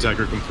Blink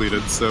Dagger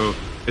completed. So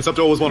it's up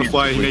to Always Want to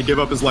Fly. He may give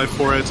up his life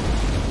for it,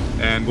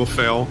 and will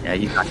fail. Yeah,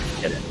 he's not going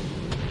to get it.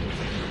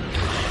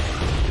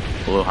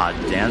 Aloha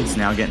Dance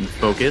now getting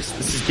focused.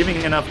 This is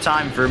giving enough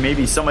time for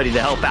maybe somebody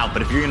to help out,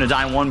 but if you're going to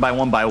die one by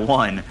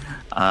one,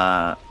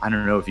 I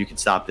don't know if you can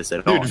stop this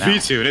at all. Dude,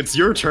 V2, it's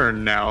your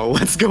turn now.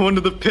 Let's go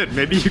into the pit.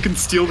 Maybe you can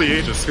steal the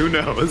Aegis. Who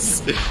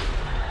knows?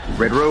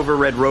 Red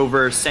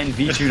Rover, send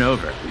V2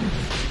 over.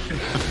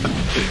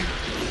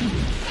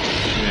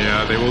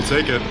 Yeah, they will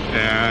take it.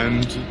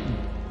 And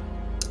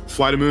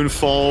FlyToMoon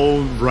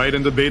fall right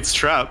into Bait's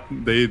trap.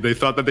 They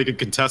thought that they could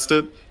contest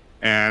it,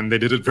 and they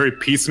did it very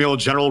piecemeal.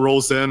 General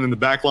rolls in the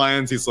back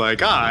lines. He's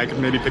like, I could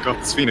maybe pick up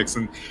this Phoenix.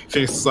 And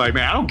Phoenix is like,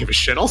 man, I don't give a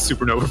shit. I'll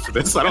Supernova for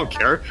this. I don't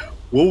care.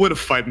 We'll win a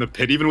fight in the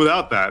pit even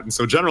without that. And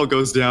so General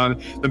goes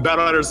down. Then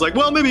Battle Rider's like,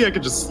 well, maybe I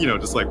could just,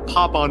 just like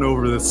pop on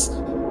over this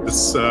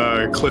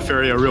cliff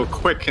area real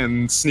quick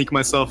and sneak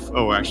myself.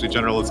 Oh, actually,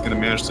 General is going to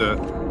manage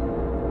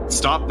to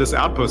stop this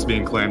outpost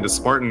being claimed. As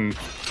Spartan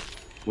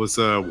was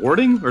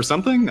warding or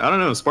something? I don't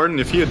know. Spartan,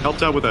 if he had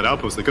helped out with that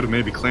outpost, they could have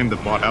maybe claimed the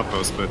bot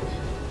outpost, but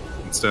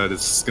instead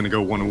it's going to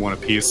go 1-1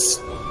 apiece.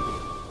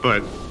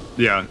 But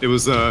yeah, it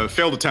was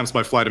failed attempts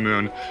by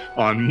FlyToMoon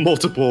on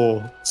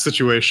multiple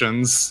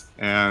situations,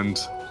 and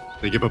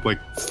they give up like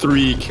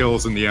 3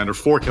 kills in the end, or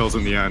 4 kills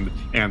in the end,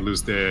 and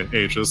lose the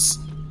Aegis.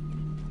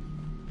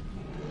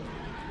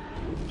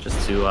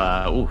 Just to,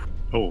 oh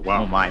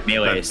wow. Oh my,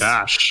 melee. That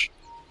dash.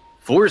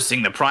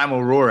 Forcing the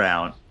Primal Roar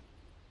out.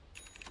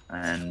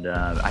 And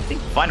I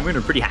think FlyToMoon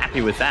are pretty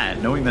happy with that,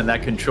 knowing that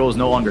that control is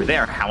no longer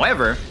there.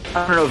 However,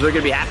 I don't know if they're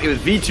going to be happy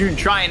with V2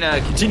 trying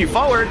to continue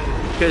forward,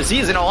 because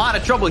he's in a lot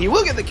of trouble. He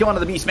will get the kill onto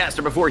the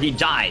Beastmaster before he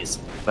dies,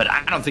 but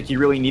I don't think he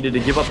really needed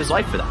to give up his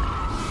life for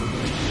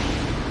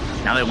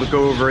that. Now they look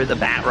over at the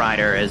Bat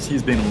Rider as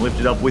he's been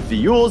lifted up with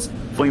the Yules.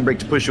 Flame Break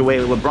to push away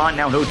LeBron.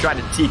 Now he'll try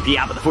to TP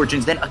out, but the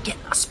Fortunes then again,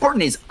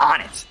 Spartan is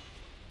on it.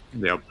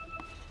 Yep.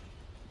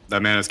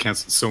 That man has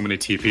canceled so many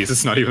TPs,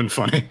 it's not even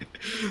funny.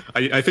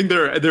 I think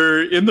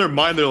they're in their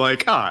mind, they're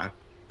like,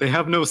 they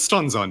have no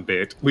stuns on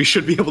Bait. We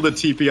should be able to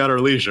TP at our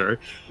leisure.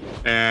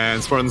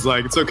 And Spartan's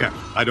like, it's okay.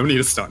 I don't need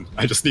a stun.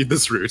 I just need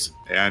this route.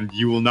 And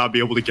you will not be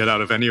able to get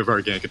out of any of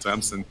our gank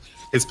attempts. And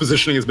his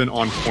positioning has been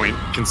on point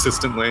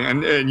consistently.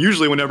 And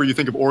usually whenever you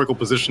think of Oracle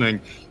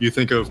positioning, you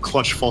think of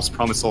clutch false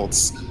promise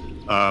ults.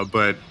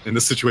 But in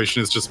this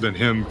situation, it's just been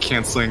him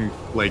canceling,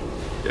 like,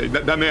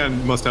 that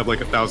man must have like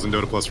 1,000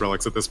 Dota Plus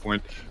relics at this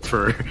point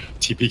for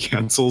TP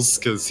cancels,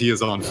 because he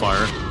is on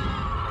fire.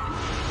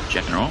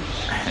 General,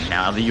 and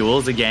now the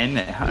Yules again.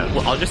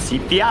 I'll just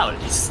TP out.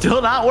 It's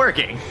still not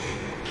working.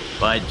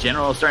 But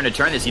General is starting to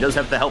turn this. He does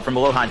have the help from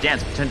Aloha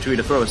Dance, potentially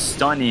to throw a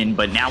stun in,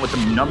 but now with the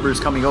numbers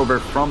coming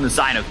over from the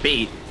side of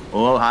Bait,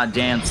 Aloha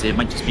Dance, it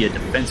might just be a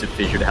defensive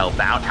fissure to help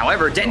out.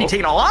 However, Denny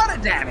taking a lot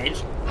of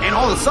damage, and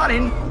all of a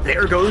sudden,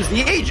 there goes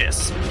the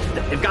Aegis.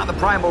 They've got the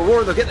Primal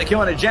Roar, they'll get the kill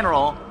on a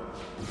General.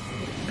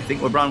 I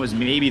think LeBron was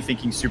maybe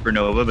thinking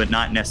Supernova, but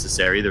not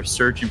necessary. They're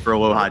searching for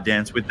Aloha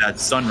Dance with that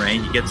Sunray.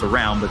 He gets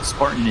around, but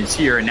Spartan is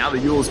here, and now the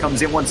Yules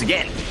comes in once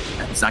again.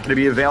 It's not going to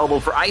be available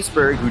for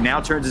Iceberg, who now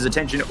turns his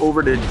attention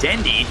over to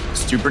Dendy.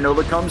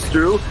 Supernova comes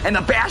through, and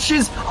the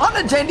bashes on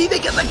the Dendy. They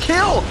get the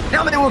kill.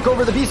 Now they look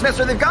over the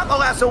Beastmaster. They've got the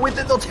lasso with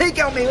it. They'll take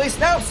out Melee.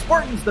 Now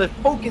Spartan's the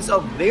focus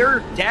of their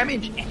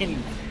damage and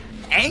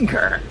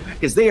anger,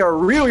 because they are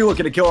really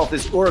looking to kill off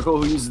this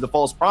Oracle who uses the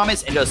false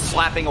promise, and just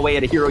slapping away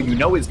at a hero you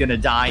know is going to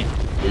die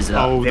is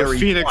very the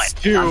Phoenix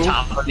fun. too. On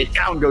top of it,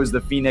 down goes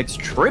the Phoenix.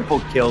 Triple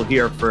kill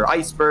here for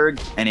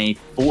Iceberg, and a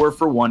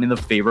 4-for-1 in the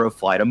favor of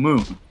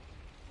FlyToMoon.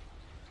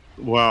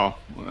 Wow.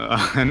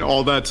 And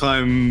all that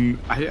time,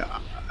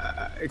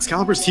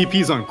 Excalibur's TP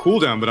is on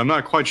cooldown, but I'm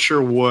not quite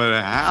sure what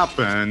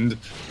happened,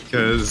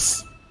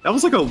 because that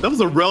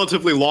was a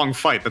relatively long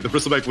fight that the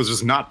Bristleback was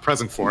just not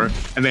present for,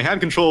 and they had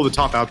control of the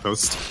top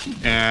outpost,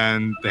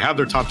 and they have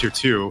their top tier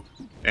 2,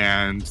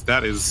 and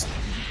that is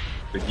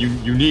you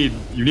need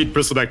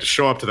Bristleback to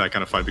show up to that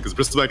kind of fight, because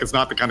Bristleback is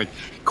not the kind of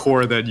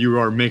core that you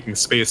are making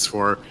space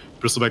for.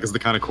 Bristleback is the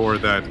kind of core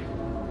that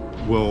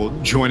will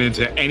join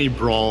into any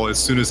brawl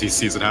as soon as he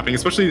sees it happening.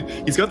 Especially,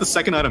 he's got the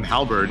second item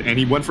Halberd, and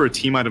he went for a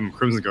team item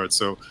Crimson Guard,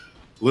 so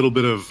a little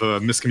bit of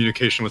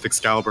miscommunication with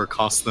Excalibur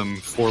cost them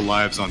 4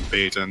 lives on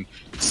bait, and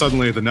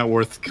suddenly the net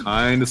worth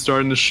kind of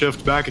starting to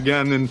shift back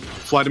again in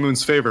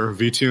FlyToMoon's favor.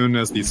 VTune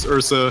as the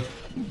Ursa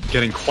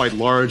getting quite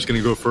large, going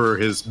to go for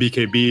his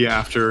BKB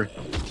after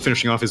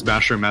finishing off his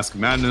Basher and Mask of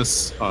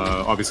Madness.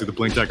 Obviously the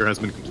Blink Dagger has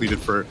been completed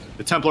for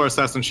the Templar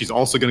Assassin. She's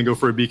also going to go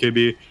for a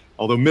BKB,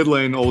 although mid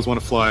lane always want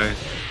to fly.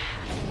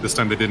 This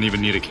time they didn't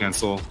even need a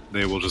cancel.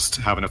 They will just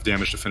have enough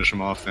damage to finish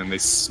him off, and they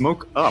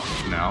smoke up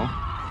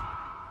now.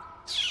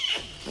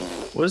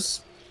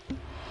 Was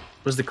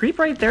the creep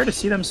right there to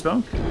see them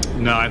smoke?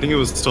 No, I think it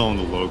was still on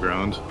the low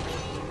ground.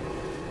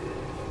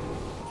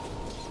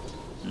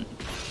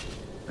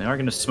 They are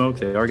going to smoke.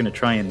 They are going to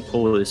try and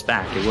pull this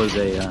back. It was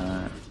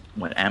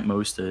at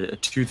most a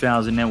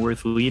 2,000 net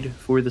worth lead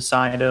for the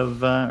side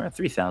of, or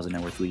 3,000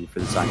 net worth lead for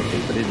the side of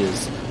Fate, but it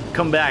has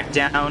come back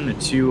down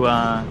to,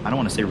 I don't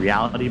want to say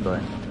reality,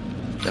 but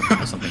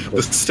definitely something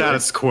close. The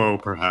status quo,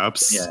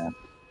 perhaps. Yeah,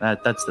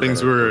 that's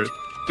the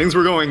Things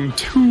were going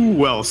too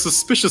well,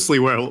 suspiciously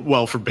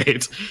well for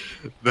Bait,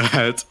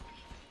 that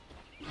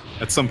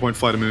at some point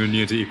FlyToMoon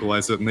needed to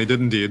equalize it, and they did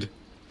indeed.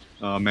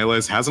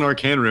 Melees has an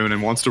Arcane Rune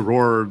and wants to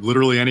roar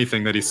literally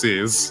anything that he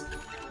sees.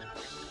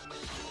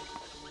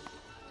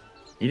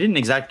 He didn't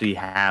exactly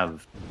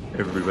have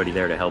everybody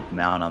there to help him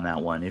out on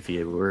that one if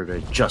he were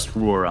to just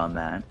roar on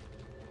that.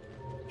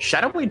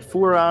 Shadow Blade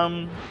for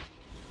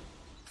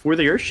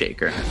the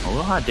Earthshaker.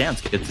 Aloha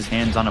Dance gets his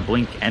hands on a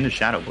Blink and a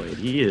Shadow Blade.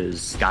 He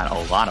has got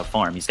a lot of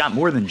farm. He's got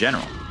more than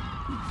General.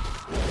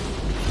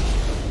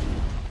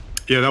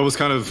 Yeah, that was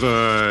kind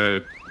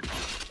of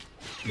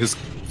his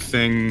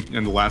thing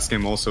in the last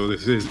game also.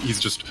 He's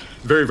just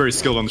very, very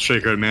skilled on the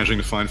Shaker at managing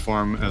to find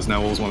farm, as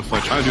now always want to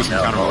fight, trying to do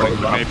some counter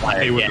but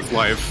pay with his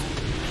life.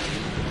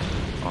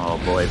 Oh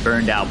boy,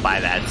 burned out by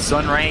that.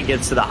 Sunray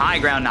gets to the high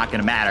ground, not going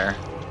to matter.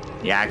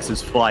 The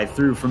axes fly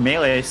through from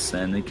Melees,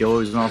 and the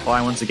killer is going to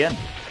fly once again.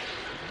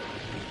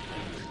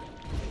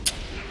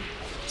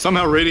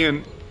 Somehow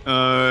Radiant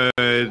are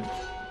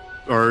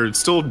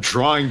still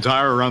drawing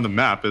Dire around the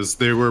map as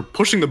they were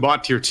pushing the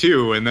bot tier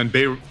 2, and then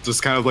Bay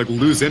just kind of like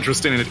lose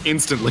interest in it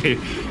instantly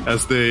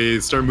as they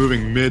start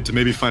moving mid to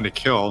maybe find a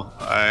kill.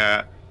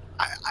 I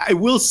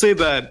will say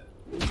that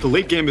the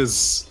late game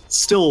is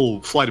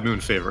still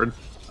FlyToMoon favored.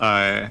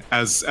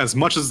 As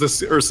much as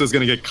this Ursa is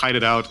going to get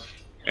kited out,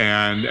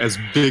 and as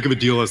big of a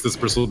deal as this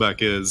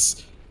Bristleback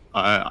is,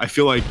 I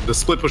feel like the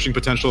split pushing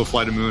potential of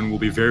FlyToMoon will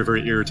be very,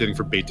 very irritating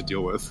for Bait to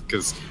deal with,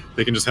 because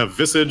they can just have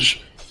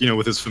Visage, you know,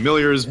 with his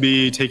familiars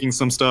be taking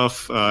some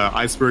stuff.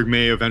 Iceberg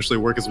may eventually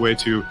work his way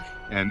to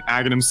an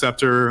Aghanim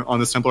Scepter on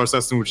this Templar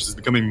Assassin, which is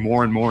becoming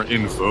more and more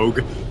in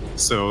vogue.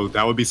 So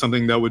that would be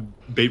something that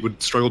Bait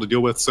would struggle to deal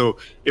with. So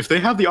if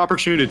they have the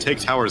opportunity to take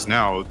towers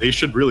now, they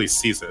should really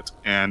seize it.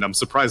 And I'm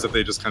surprised that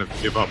they just kind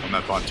of give up on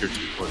that bot tier 2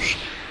 push.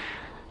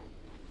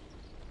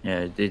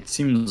 Yeah, it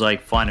seems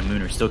like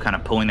FlyToMoon are still kind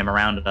of pulling them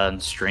around on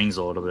strings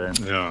a little bit.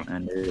 Yeah.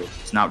 And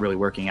it's not really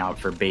working out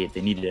for Bait.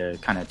 They need to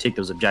kind of take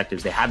those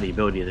objectives. They have the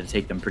ability to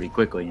take them pretty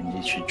quickly, and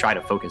they should try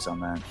to focus on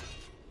that.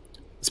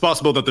 It's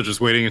possible that they're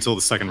just waiting until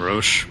the second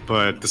Roche,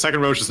 but the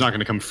second Roche is not going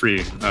to come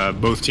free.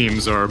 Both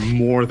teams are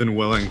more than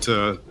willing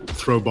to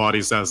throw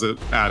bodies at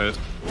it,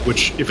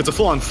 which, if it's a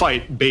full-on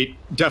fight, Bait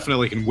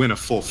definitely can win a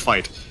full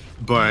fight.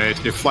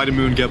 But if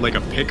FlyToMoon get like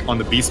a pick on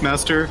the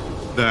Beastmaster,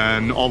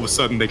 then all of a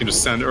sudden they can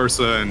just send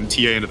Ursa and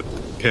TA into the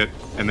pit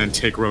and then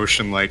take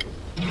Roche in like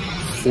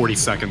 40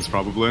 seconds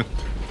probably.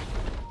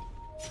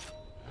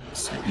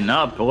 Setting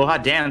up. Aloha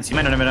Dance, you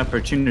might not have an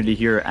opportunity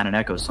here at an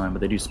Echo Slam,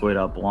 but they do split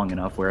up long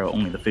enough where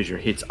only the fissure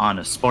hits on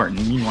a Spartan.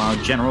 Meanwhile,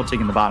 General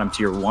taking the bottom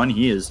tier 1.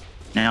 He is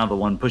now the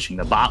one pushing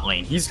the bot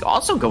lane. He's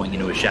also going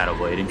into a Shadow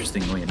Blade,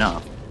 interestingly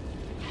enough.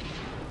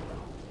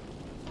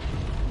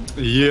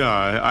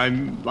 Yeah,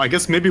 I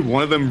guess maybe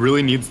one of them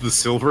really needs the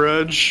Silver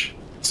Edge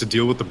to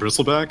deal with the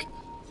Bristleback,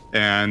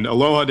 and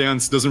Aloha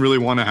Dance doesn't really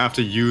want to have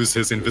to use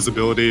his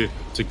invisibility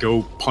to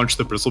go punch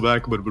the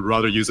Bristleback, but would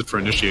rather use it for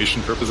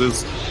initiation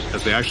purposes,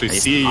 as they actually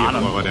see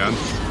Aloha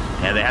Dance.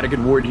 Yeah, they had a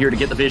good ward here to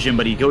get the vision,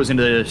 but he goes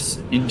into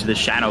the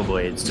Shadow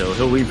Blade, so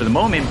he'll leave for the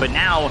moment, but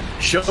now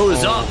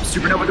shows up.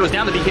 Supernova goes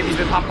down, the BKB's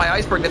been popped by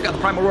Iceberg, they've got the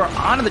Primal Roar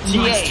onto the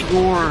TA.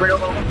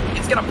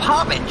 It's gonna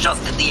pop it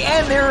just at the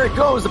end, there it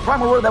goes. The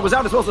Primal Roar that was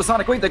out as well as the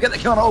Sonic Wave, they get the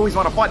kill and always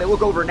want to fight. They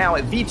look over now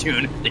at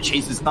VTune. The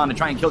chase is on to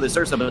try and kill this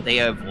Ursa, but they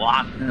have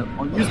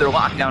used their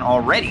lockdown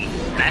already.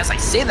 And as I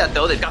say that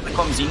though, they've got the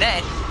clumsy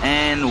net,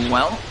 and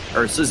well,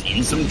 Ursa's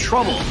in some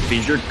trouble.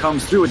 Fissure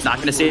comes through. It's not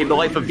going to save the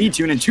life of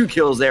VTune, and 2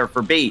 kills there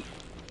for Bait.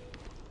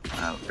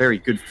 Very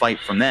good fight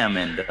from them,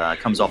 and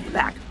comes off the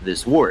back of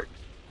this ward.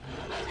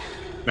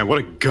 Man, what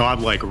a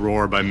godlike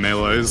roar by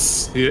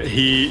Melees.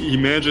 He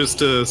manages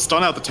to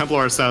stun out the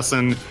Templar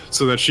Assassin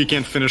so that she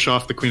can't finish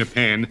off the Queen of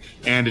Pain,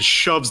 and it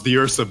shoves the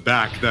Ursa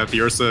back, that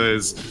the Ursa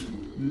is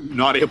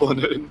not in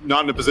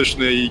a position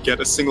to get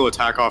a single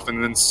attack off,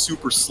 and then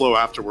super slow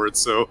afterwards.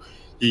 So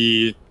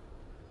he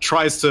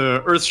tries to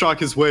Earthshock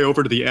his way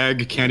over to the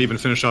egg, can't even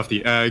finish off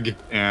the egg,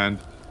 and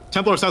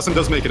Templar Assassin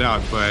does make it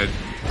out, but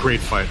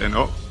great fight. And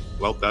oh,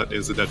 well, that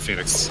is a dead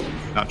Phoenix.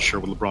 Not sure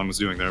what LeBron was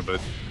doing there,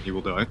 but he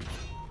will die.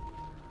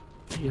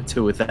 He gets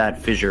hit with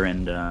that fissure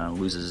and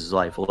loses his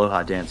life.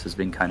 Aloha Dance has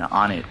been kind of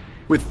on it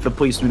with the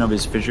placement of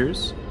his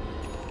fissures.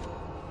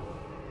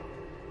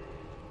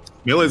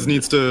 Melees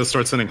needs to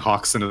start sending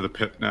Hawks into the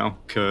pit now,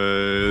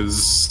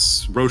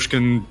 because Roche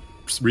can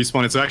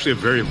respawn. It's actually a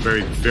very,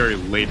 very, very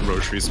late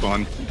Roche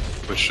respawn,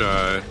 which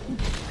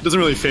doesn't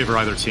really favor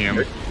either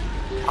team.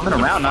 Coming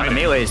around on the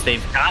Melees,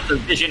 they've got the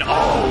vision.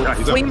 Oh,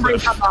 Flame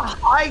Break on the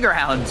high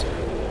ground.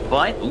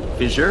 But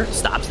Fissure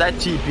stops that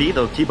TP.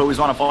 They'll keep always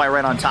want to fly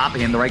right on top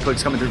of him. The right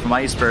click's coming through from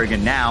Iceberg,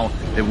 and now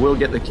they will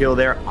get the kill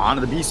there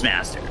onto the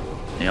Beastmaster.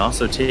 They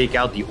also take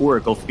out the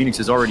Oracle. Phoenix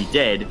is already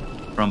dead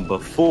from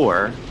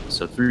before,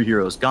 so 3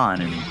 heroes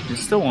gone, and they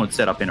still won't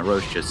set up in a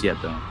Roche just yet,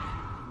 though.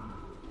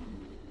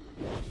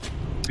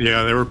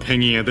 Yeah, they were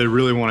pinging it. They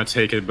really want to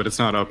take it, but it's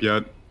not up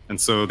yet.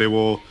 And so they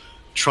will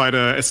try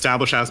to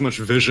establish as much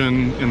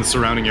vision in the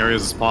surrounding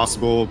areas as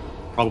possible,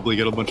 probably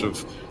get a bunch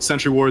of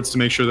sentry wards to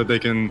make sure that they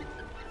can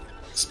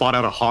spot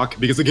out a Hawk,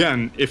 because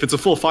again, if it's a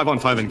full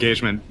 5-on-5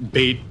 engagement,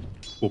 Bait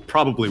will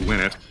probably win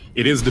it.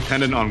 It is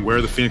dependent on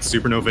where the Phoenix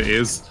Supernova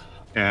is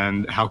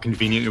and how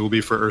convenient it will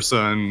be for Ursa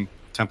and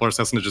Templar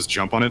Assassin to just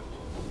jump on it,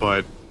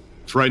 but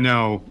for right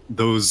now,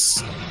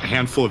 those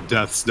handful of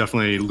deaths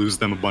definitely lose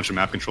them a bunch of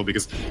map control,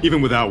 because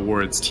even without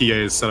wards, TA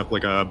has set up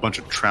like a bunch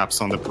of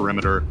traps on the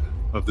perimeter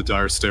of the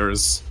Dire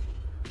Stairs.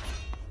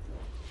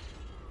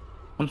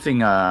 One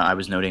thing I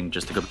was noting,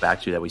 just to go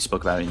back to that we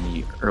spoke about in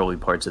the early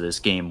parts of this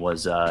game,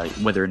 was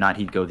whether or not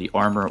he'd go the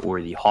armor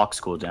or the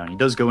Hawk's cooldown. He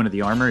does go into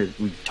the armor.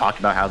 We talked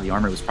about how the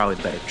armor was probably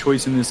the better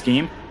choice in this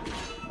game,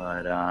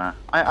 but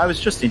I was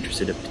just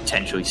interested to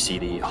potentially see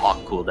the Hawk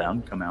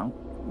cooldown come out.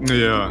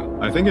 Yeah,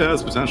 I think it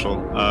has potential,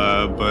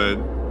 but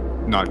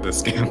not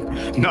this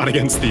game. Not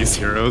against these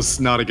heroes.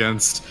 Not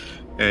against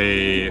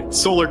a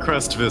Solar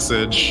Crest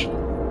Visage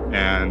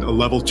and a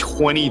level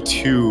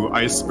 22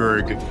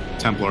 Iceberg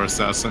Templar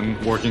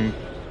Assassin working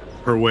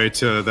her way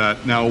to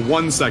that now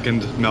 1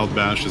 second meld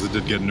bash, as it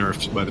did get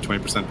nerfed by the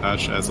 20%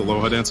 patch, as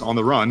Aloha Dance on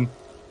the run.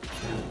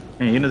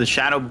 And into the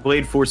Shadow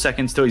Blade, 4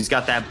 seconds till he's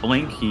got that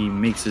blink. He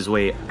makes his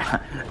way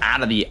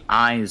out of the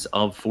eyes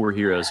of 4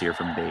 heroes here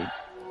from Bait.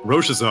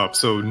 Roche is up,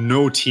 so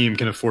no team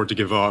can afford to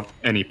give up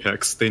any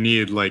picks. They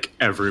need, like,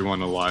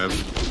 everyone alive.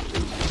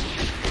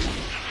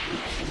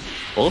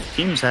 Both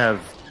teams have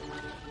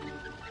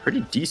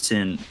pretty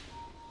decent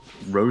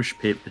Roche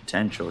pit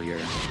potential here.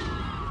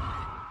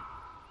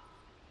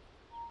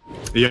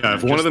 Yeah,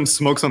 if one of them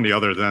smokes on the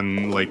other,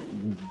 then, like,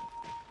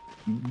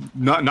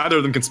 neither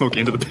of them can smoke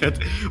into the pit,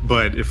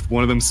 but if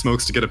one of them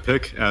smokes to get a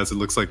pick, as it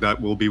looks like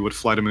that will be what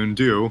FlyToMoon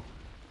do,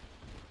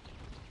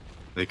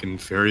 they can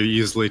very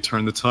easily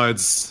turn the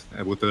tides.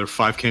 With their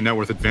 5k net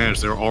worth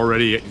advantage, they're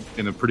already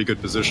in a pretty good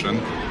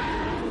position.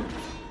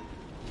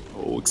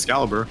 Oh,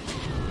 Excalibur.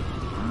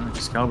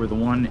 Excalibur, the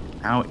one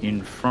out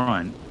in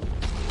front.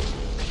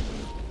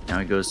 Now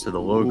he goes to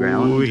the low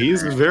ground. Ooh,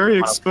 he's very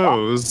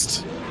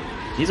exposed.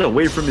 He's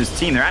away from his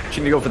team. They're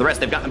actually going to go for the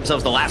rest. They've got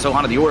themselves the lasso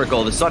onto the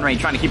Oracle. The Sunray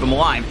trying to keep him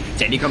alive.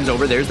 Sandy comes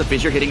over. There's the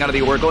Fissure hitting out of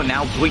the Oracle. And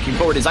now blinking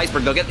forward is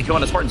Iceberg. They'll get the kill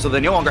on the Spartan, so they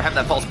no longer have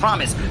that false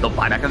promise. They'll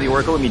buy back on the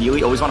Oracle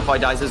immediately. Always want to fly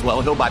dies as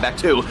well. He'll buy back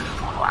too.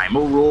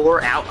 Primal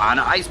Roar out on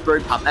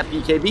Iceberg. Pop that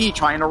BKB.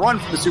 Trying to run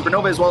from the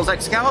Supernova as well as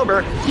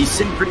Excalibur. He's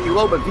sitting pretty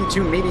low, but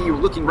V2 maybe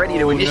looking ready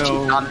to initiate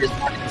on this.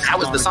 That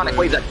was the Sonic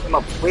Wave that came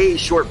up way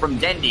short from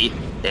Dendy.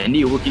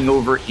 Dendy looking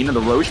over into the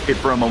Roche pit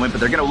for a moment,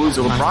 but they're going to lose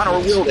a LeBron or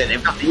wield it.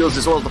 They've got the heals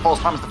as well as the false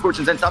promise. The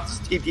Fortunes and stops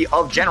the TP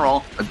of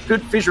General. A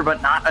good fissure,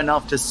 but not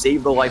enough to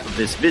save the life of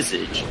this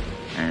Visage.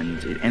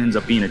 And it ends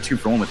up being a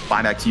 2-for-1 with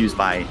buybacks used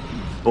by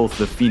both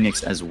the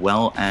Phoenix as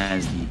well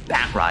as the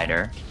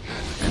Batrider.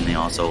 And they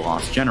also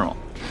lost General.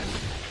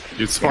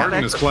 Dude,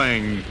 Spartan is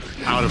playing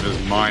out of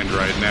his mind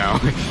right now.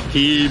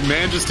 He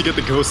manages to get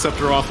the Ghost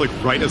Scepter off like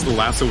right as the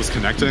lasso was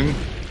connecting,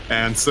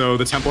 and so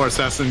the Templar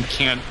Assassin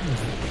can't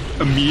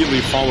immediately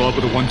follow up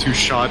with a 1-2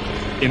 shot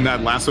in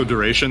that lasso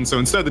duration. So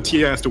instead, the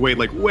TA has to wait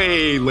like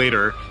way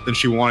later than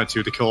she wanted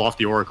to kill off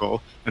the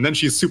Oracle, and then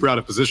she's super out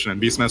of position,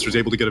 and Beastmaster is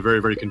able to get a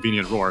very, very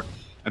convenient roar.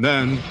 And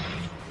then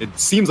it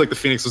seems like the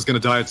Phoenix was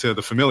going to die to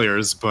the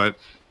Familiars, but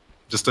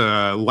just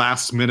a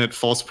last-minute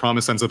false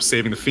promise ends up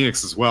saving the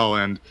Phoenix as well,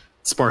 and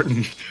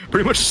Spartan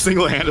pretty much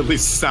single-handedly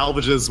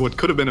salvages what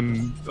could have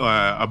been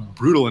a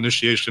brutal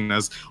initiation,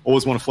 as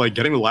Always Want to Fly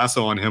getting the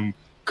lasso on him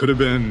could have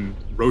been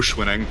Roche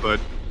winning, but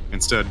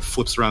instead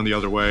flips around the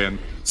other way, and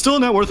still a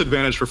net worth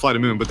advantage for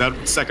FlyToMoon, but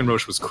that second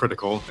Roche was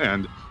critical,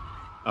 and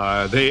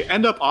they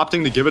end up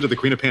opting to give it to the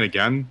Queen of Pain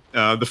again.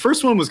 The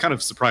first one was kind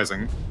of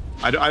surprising.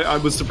 I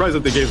was surprised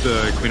that they gave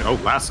the Queen... Oh,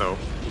 lasso.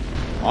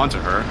 onto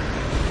her.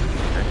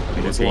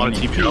 There's a lot of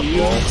TP up.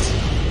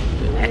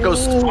 Echo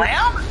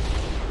Slam?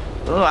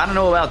 Oh, I don't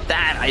know about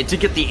that. I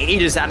did get the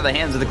Aegis out of the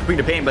hands of the Queen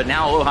of Pain, but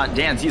now Oh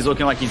Dance, he's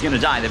looking like he's going to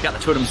die. They've got the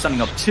Totem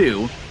stunning up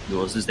too.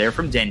 Duels is there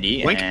from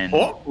Dendi. Blink. And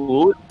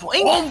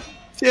Blink.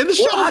 In the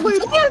shot.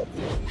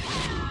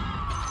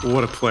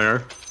 What a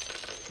player.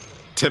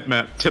 Tip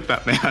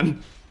that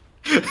man.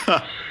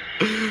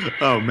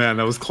 Oh man,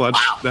 that was clutch.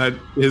 Wow. That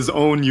his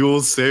own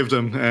Yules saved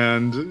him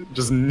and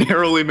just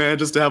narrowly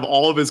manages to have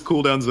all of his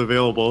cooldowns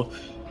available.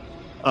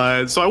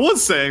 So I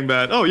was saying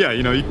that, oh yeah,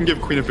 you know, you can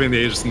give Queen of Pain the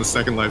Aegis in the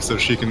second life so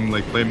she can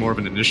like play more of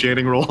an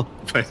initiating role.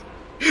 But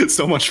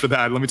so much for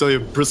that. Let me tell you,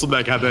 if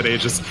Bristleback had that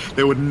Aegis,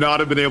 they would not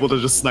have been able to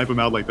just snipe him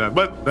out like that.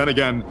 But then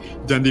again,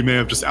 Dendi may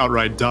have just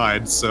outright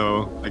died,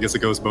 so I guess it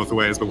goes both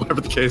ways. But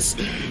whatever the case,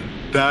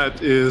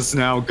 that is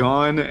now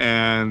gone,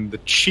 and the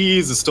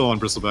cheese is still on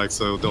Bristleback,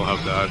 so they'll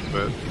have that.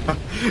 But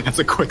that's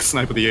a quick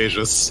snipe of the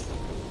Aegis.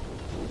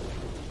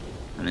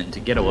 And then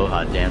to get a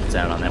Wohat Dance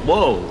out on that.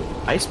 Whoa!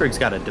 Iceberg's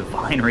got a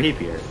Divine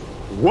Rapier.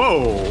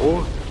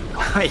 Whoa!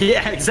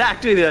 Yeah,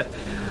 exactly the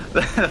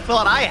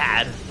thought I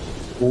had.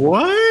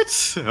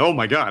 What? Oh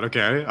my god,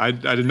 okay. I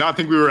did not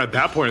think we were at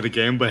that point of the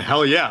game, but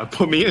hell yeah,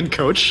 put me in,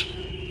 coach.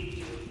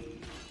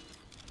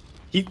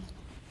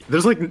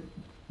 There's like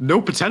no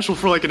potential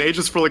for like an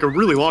Aegis for like a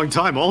really long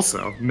time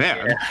also.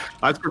 Man, yeah.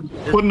 I've been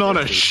putting on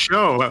a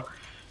show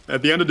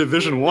at the end of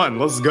Division 1.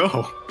 Let's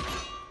go.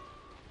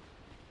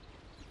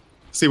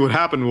 See, what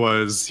happened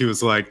was, he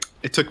was like,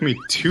 it took me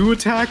 2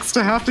 attacks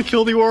to have to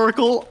kill the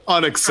Oracle?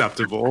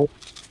 Unacceptable.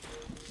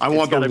 I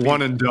want the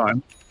one and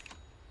done.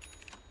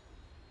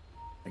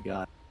 Oh my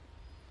god.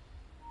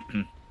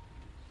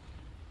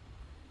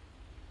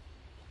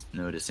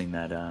 Noticing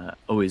that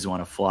Always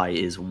Wanna Fly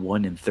is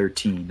 1 in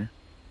 13.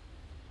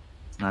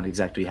 It's not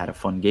exactly had a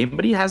fun game,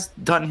 but he has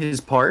done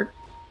his part.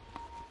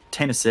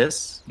 10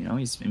 assists. You know,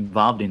 he's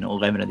involved in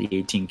 11 of the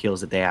 18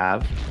 kills that they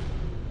have.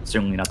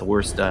 Certainly not the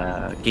worst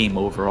game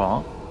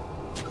overall.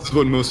 This is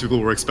what most people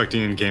were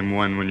expecting in Game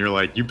 1, when you're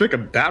like, you pick a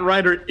Bat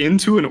Rider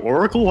into an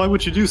Oracle? Why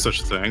would you do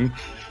such a thing?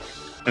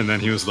 And then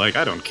he was like,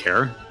 I don't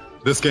care.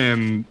 This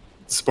game,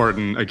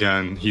 Spartan,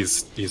 again,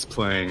 he's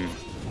playing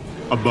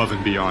above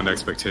and beyond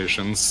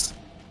expectations.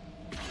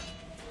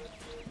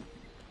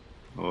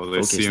 Oh,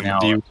 they see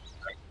him.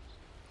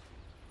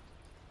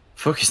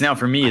 Focus now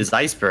for me is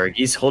Iceberg.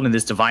 He's holding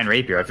this Divine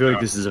Rapier. I feel like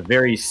this is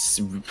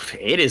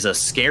it is a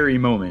scary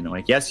moment.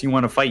 Like, yes, you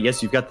want to fight.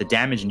 Yes, you've got the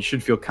damage and you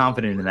should feel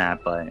confident in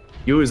that, but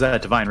you lose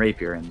that Divine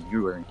Rapier and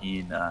you are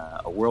in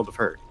a world of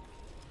hurt.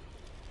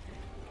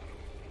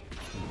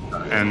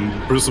 And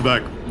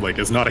Bristleback, like,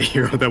 is not a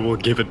hero that will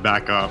give it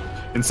back up.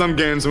 In some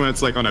games when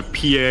it's like on a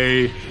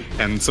PA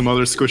and some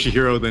other squishy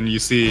hero, then you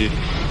see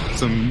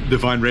some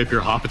Divine Rapier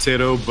hot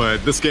potato,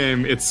 but this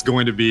game, it's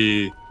going to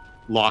be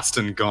lost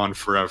and gone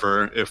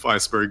forever if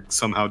Iceberg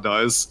somehow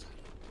dies.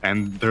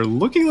 And they're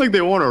looking like they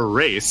want a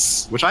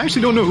race, which I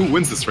actually don't know who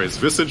wins this race.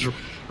 Visage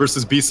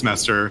versus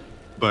Beastmaster,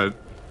 but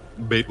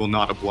Bait will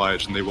not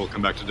oblige and they will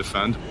come back to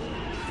defend.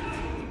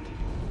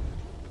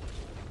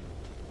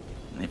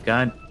 They've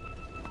got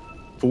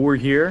 4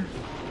 here.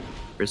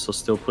 Bristle's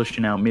still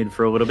pushing out mid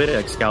for a little bit.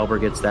 Excalibur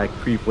gets that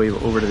creep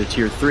wave over to the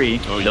tier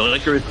 3. Oh, the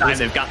Liquor's time.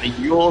 They've got the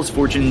Yules,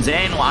 Fortune's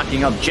End,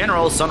 locking up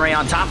General. Sunray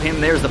on top of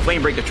him. There's the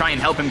Flame Break to try and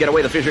help him get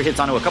away. The Fissure hits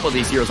onto a couple of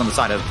these heroes on the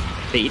side of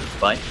Fate,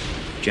 but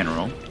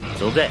General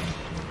still dead.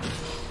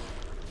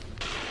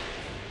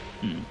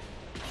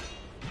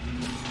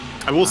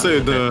 I will say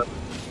the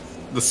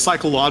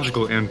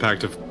psychological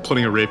impact of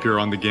putting a rapier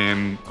on the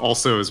game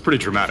also is pretty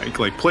dramatic.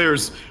 Like,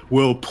 players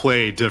will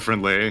play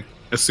differently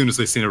as soon as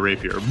they've seen a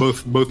rapier.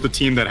 Both the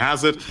team that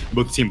has it,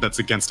 both the team that's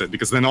against it.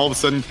 Because then all of a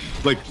sudden,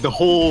 like, the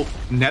whole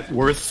net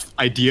worth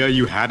idea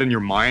you had in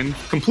your mind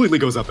completely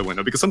goes out the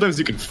window. Because sometimes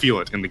you can feel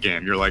it in the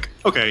game. You're like,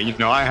 okay, you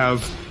know, I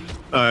have,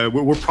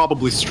 we're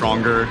probably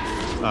stronger.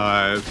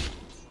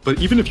 But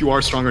even if you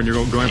are stronger and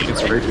you're going up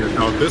against a rapier,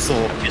 now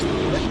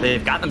Abyssal,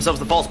 they've got themselves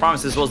the false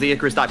promise as well as the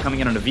Icarus dot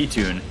coming in on a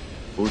V-Tune.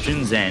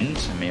 Fortune's End.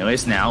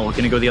 Melee's now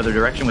looking to go the other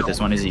direction with this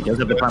one as he does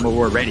have the Primal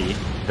Roar ready.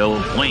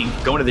 He'll blink,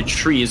 going to the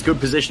tree is good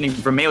positioning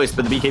from Melee's,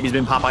 but the BKB's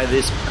been popped by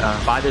this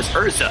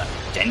Ursa.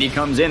 Dendi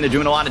comes in, they're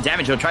doing a lot of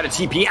damage. He'll try to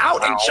TP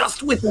out, and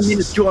just with a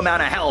minuscule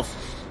amount of health,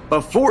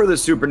 before the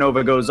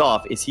Supernova goes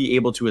off, is he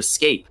able to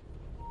escape?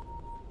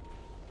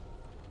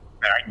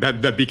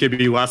 That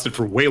BKB lasted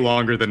for way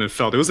longer than it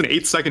felt. It was an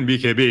 8-second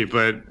BKB,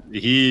 but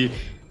he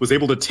was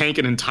able to tank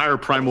an entire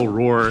Primal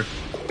Roar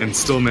and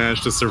still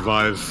managed to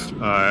survive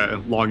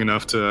long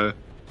enough to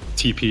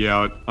TP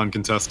out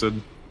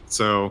uncontested.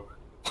 So,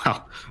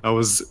 wow, that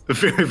was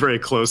very, very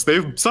close.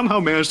 They've somehow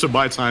managed to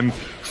buy time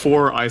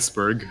for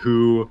Iceberg,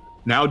 who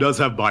now does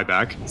have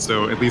buyback,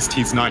 so at least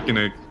he's not going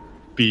to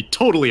be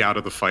totally out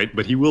of the fight,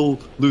 but he will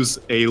lose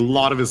a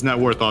lot of his net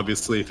worth,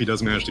 obviously, if he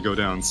does manage to go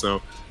down.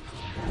 So,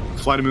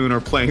 FlyToMoon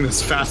are playing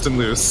this fast and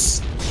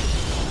loose.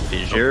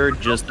 Fissure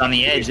just on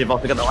the edge. They've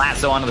also got the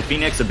lasso onto the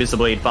Phoenix. Abyssal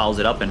Blade follows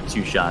it up and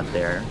 2-shot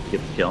there.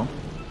 Get the kill.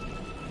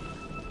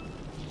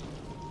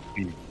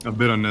 a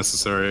bit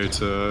unnecessary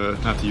to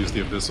have to use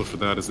the Abyssal for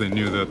that, as they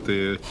knew that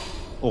the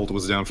ult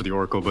was down for the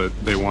Oracle, but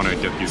they want to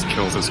get these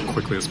kills as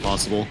quickly as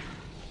possible.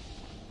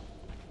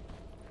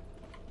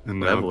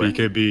 And now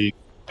BKB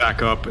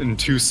back up in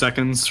 2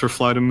 seconds for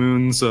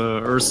FlyToMoon's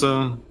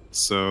Ursa,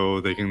 so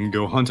they can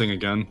go hunting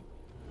again.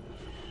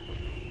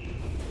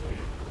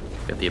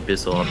 Got the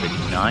Abyssal up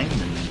at 9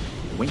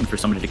 and waiting for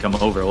somebody to come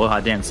over. Aloha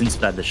Dance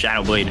inside the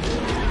Shadow Blade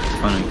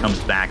finally comes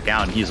back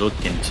out, and he's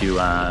looking to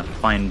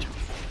find,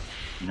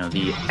 you know,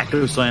 the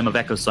Echo Slam of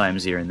Echo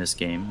Slams here in this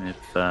game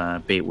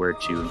if Bait were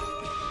to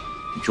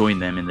join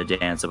them in the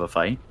dance of a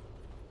fight.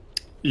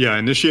 Yeah,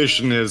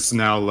 Initiation is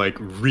now like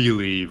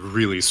really,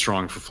 really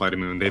strong for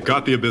FlyToMoon. They've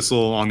got the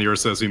Abyssal on the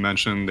Ursa, as we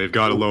mentioned. They've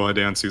got Aloha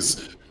Dance,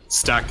 who's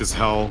stacked as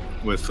hell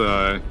with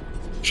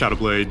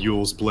Shadowblade,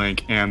 Yule's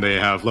Blink, and they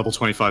have level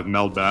 25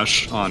 Meld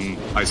Bash on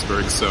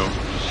Iceberg, so,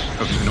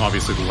 and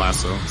obviously the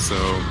Lasso. So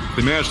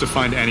they managed to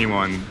find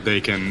anyone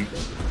they can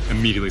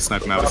immediately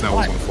snipe him out. He's now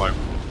always on the fly.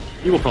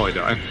 He will probably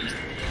die.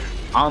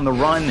 On the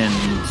run, and,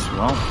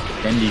 well,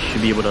 Dendi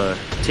should be able to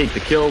take the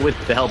kill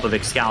with the help of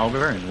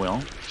Excalibur, and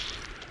will.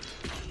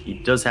 He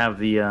does have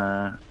the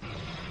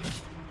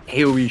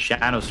AoE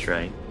Shadow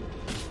Strike.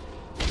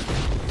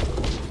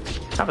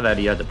 On top of that,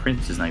 he had the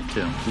Prince's Knife,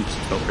 too. Oops,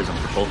 Spell Prism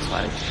for both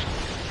sides.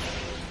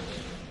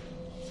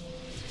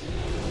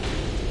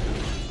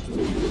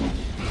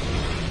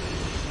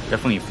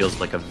 Definitely feels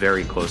like a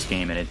very close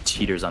game, and it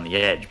teeters on the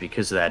edge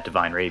because of that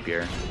Divine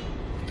Rapier.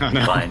 I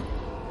know. But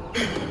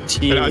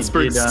and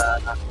Iceberg's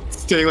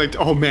staying like,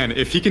 oh man,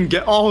 if he can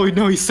get, oh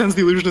no, he sends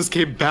the Illusionist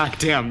Cape back.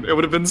 Damn, it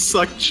would have been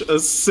such a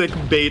sick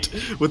bait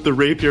with the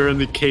Rapier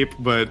and the Cape,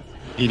 but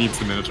he needs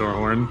the Minotaur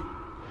Horn.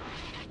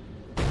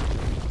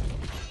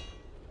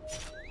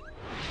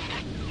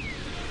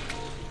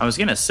 I was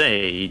gonna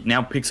say, he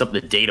now picks up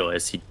the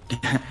Daedalus. He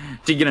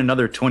did get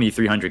another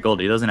 2,300 gold.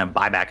 He doesn't have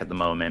buyback at the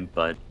moment,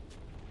 but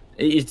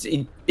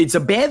it's a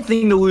bad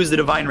thing to lose the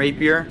Divine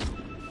Rapier.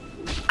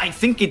 I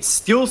think it's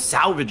still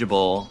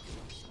salvageable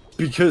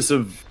because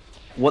of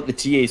what the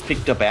TAs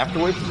picked up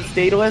afterwards with the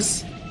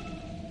Daedalus.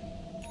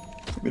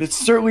 But it's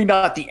certainly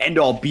not the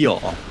end-all,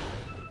 be-all.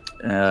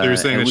 So you're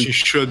saying that she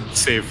should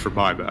save for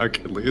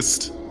buyback, at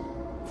least?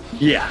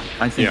 Yeah,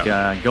 I think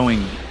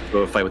going to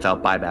a fight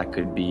without buyback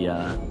could be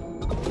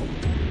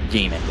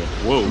game-ending.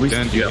 Whoa,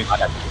 Dendi.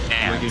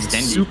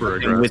 Dendi Super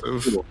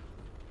aggressive.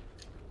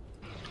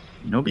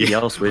 Nobody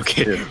else with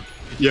too.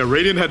 Yeah,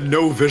 Radiant had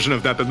no vision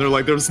of that. Then they're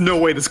like, there's no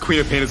way this Queen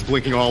of Pain is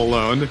blinking all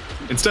alone.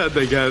 Instead,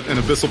 they get an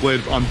Abyssal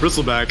Blade on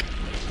Bristleback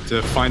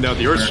to find out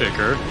the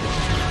Earthshaker.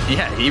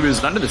 Yeah, he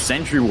was under the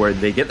Sentry Ward.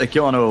 They get the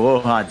kill on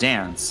Aloha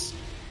Dance.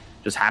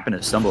 Just happened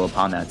to stumble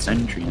upon that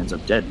Sentry and ends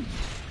up dead.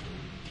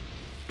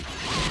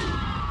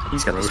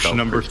 He's got Roche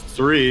number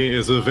 3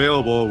 is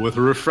available with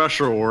a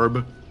Refresher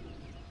Orb.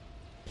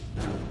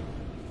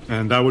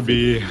 And that would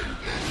be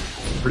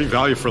pretty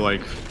value for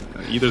like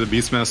either the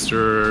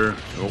Beastmaster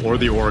or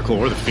the Oracle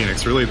or the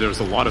Phoenix. Really, there's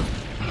a lot of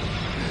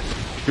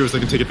heroes that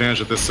can take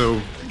advantage of this,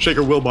 so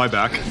Shaker will buy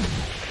back.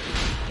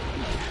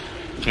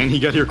 Can he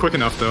get here quick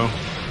enough, though?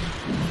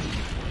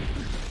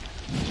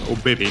 Oh,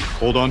 baby.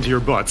 Hold on to your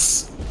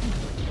butts.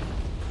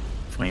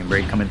 Flame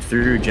Break coming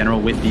through. General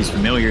with these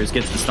familiars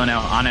gets the stun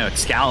out on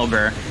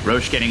Excalibur.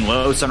 Roche getting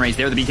low. Sunrays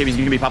there. The BKB is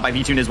going to be popped by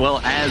V-Tune as well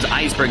as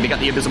Iceberg. They got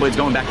the Abyssal Blades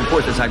going back and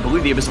forth. As I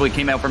believe the Abyssal Blade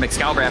came out from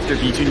Excalibur after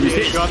V-Tune used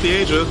it. Got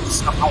the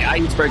Aegis. By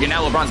Iceberg, and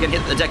now LeBron's going to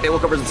hit the deck. They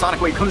look over as the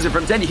Sonic Wave comes in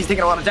from Dendi. He's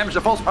taking a lot of damage.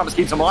 The False Promise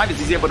keeps him alive as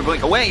he's able to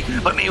blink away.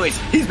 But Melee's,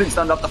 he's been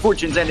stunned up. The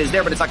Fortune's End is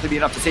there, but it's not going to be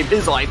enough to save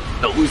his life.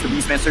 They'll lose the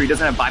Beastmaster. He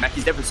doesn't have buyback.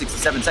 He's dead for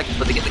 67 seconds,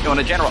 but they get the kill on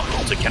a General.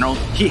 Also, General,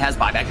 he has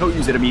buyback. He'll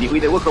use it immediately.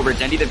 They look over at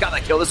Dendi. They've got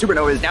that kill. The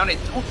Supernova is down. I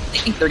don't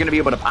think they're going to be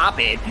able to pop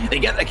it. They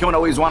get the kill and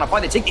always want to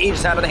find. They take the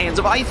Aegis out of the hands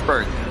of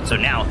Iceberg. So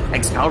now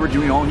Excalibur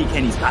doing all he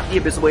can. He's got the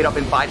Abyssal Blade up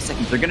in 5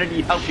 seconds. They're going to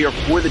need help here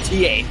for the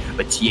TA.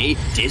 But TA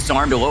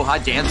disarmed. Aloha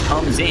Dance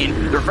comes in.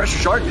 The Refresher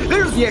Shard.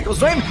 There's the Echo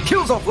Slam.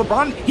 Kills off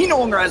LeBron. He no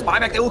longer has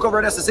buyback. They look over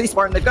at SSA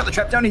Spartan. They've got the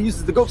trap down. He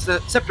uses the Ghost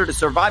Scepter to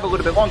survive a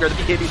little bit longer. The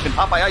BKB's been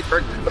popped by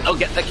Iceberg, but they'll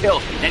get the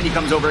kill. Then he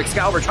comes over.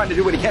 Excalibur trying to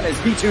do what he can as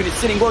V-Tune is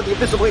sitting low. The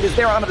Abyssal Blade is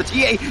there onto the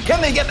TA.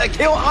 Can they get the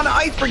kill on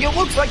Iceberg? It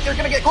looks like they're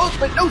going to get close,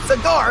 but no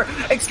cigar.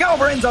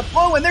 Excalibur ends up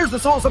low, and there's the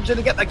Soul Assumption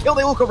to get the kill.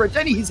 They look over at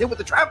Dendi. He's hit with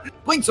the trap.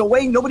 Blinks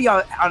away. Nobody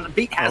on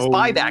Bait has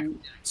buyback.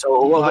 So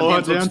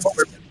Aloha Dance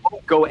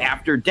won't go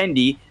after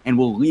Dendi, and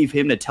will leave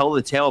him to tell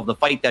the tale of the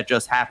fight that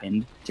just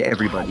happened to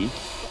everybody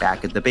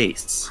back at the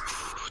base.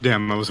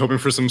 Damn, I was hoping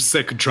for some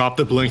sick drop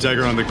the Blink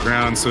Dagger on the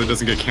ground so it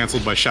doesn't get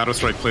canceled by Shadow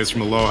Strike plays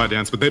from Aloha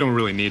Dance, but they don't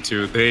really need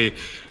to. They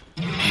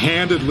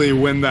handedly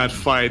win that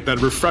fight.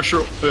 That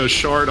Refresher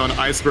Shard on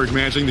Iceberg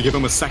managing to give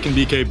him a second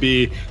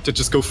BKB to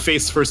just go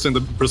face first in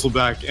the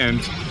Bristleback and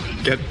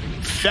get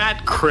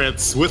fat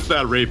crits with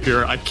that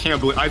Rapier. I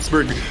can't believe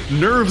Iceberg,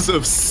 nerves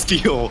of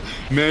steel,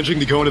 managing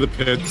to go into the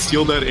pit,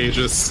 steal that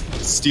Aegis,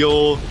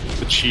 steal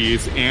the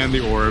cheese and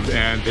the orb,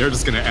 and they're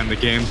just going to end the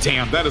game.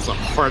 Damn, that is a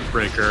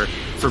heartbreaker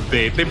for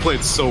Bait. They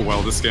played so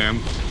well this game,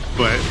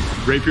 but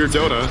Rapier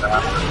Dota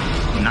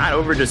not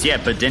over just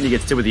yet, but Dendy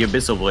gets hit with the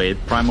Abyssal Blade.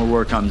 Primal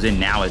Roar comes in.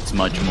 Now it's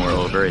much more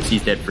over as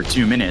he's dead for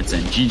 2 minutes.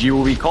 And GG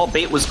will be called.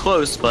 Bait was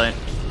close, but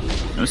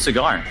no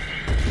cigar.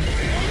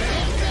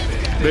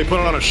 They put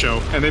on a show,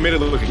 and they made it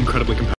look incredibly competitive.